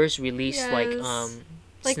the members release like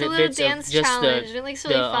the little snippets dance of just challenge. It looks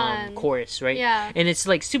really fun. Chorus, right? Yeah. And it's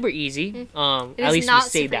like super easy. At least we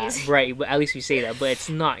say that, right? But at least we say that, but it's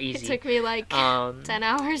not easy. It took me like 10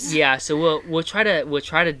 hours. Yeah, so we'll try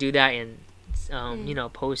to do that and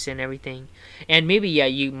post and everything. And maybe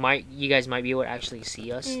you guys might be able to actually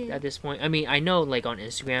see us at this point. I mean, I know like on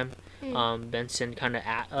Instagram, Benson kind of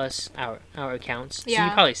at us our accounts. Yeah. So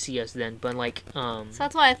you probably see us then, but like So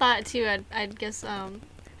that's why I thought too I'd guess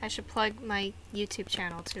I should plug my YouTube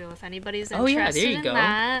channel too if anybody's interested in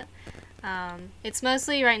that. It's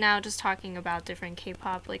mostly right now just talking about different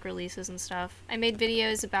K-pop like releases and stuff. I made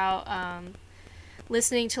videos about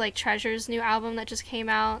listening to like Treasure's new album that just came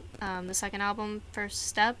out, the second album, First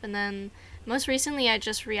Step, and then most recently I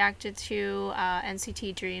just reacted to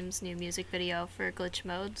NCT Dream's new music video for Glitch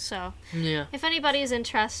Mode. So if anybody's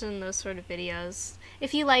interested in those sort of videos,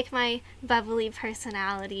 if you like my bubbly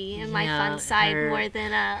personality and my fun side more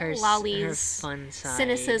than Lolly's fun side.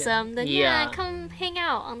 Cynicism, then come hang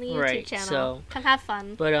out on the YouTube channel. So, come have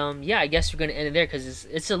fun. But I guess we're gonna end it there because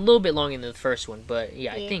it's a little bit longer than the first one. But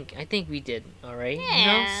I think we did all right.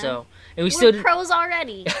 Yeah. So and we're pros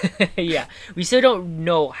already. Yeah, we still don't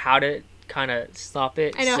know how to kind of stop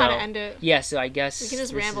it. I know how to end it. Yeah, so I guess we can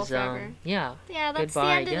just ramble forever. Yeah, that's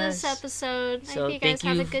goodbye, the end of this episode. So I hope you guys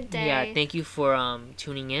have a good day. Yeah, thank you for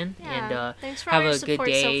tuning in and thanks for have all a your good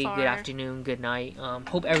day, so far. good afternoon, good night.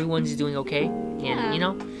 Hope everyone's doing okay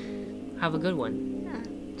and have a good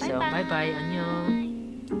one. Yeah. So bye bye, annyeong.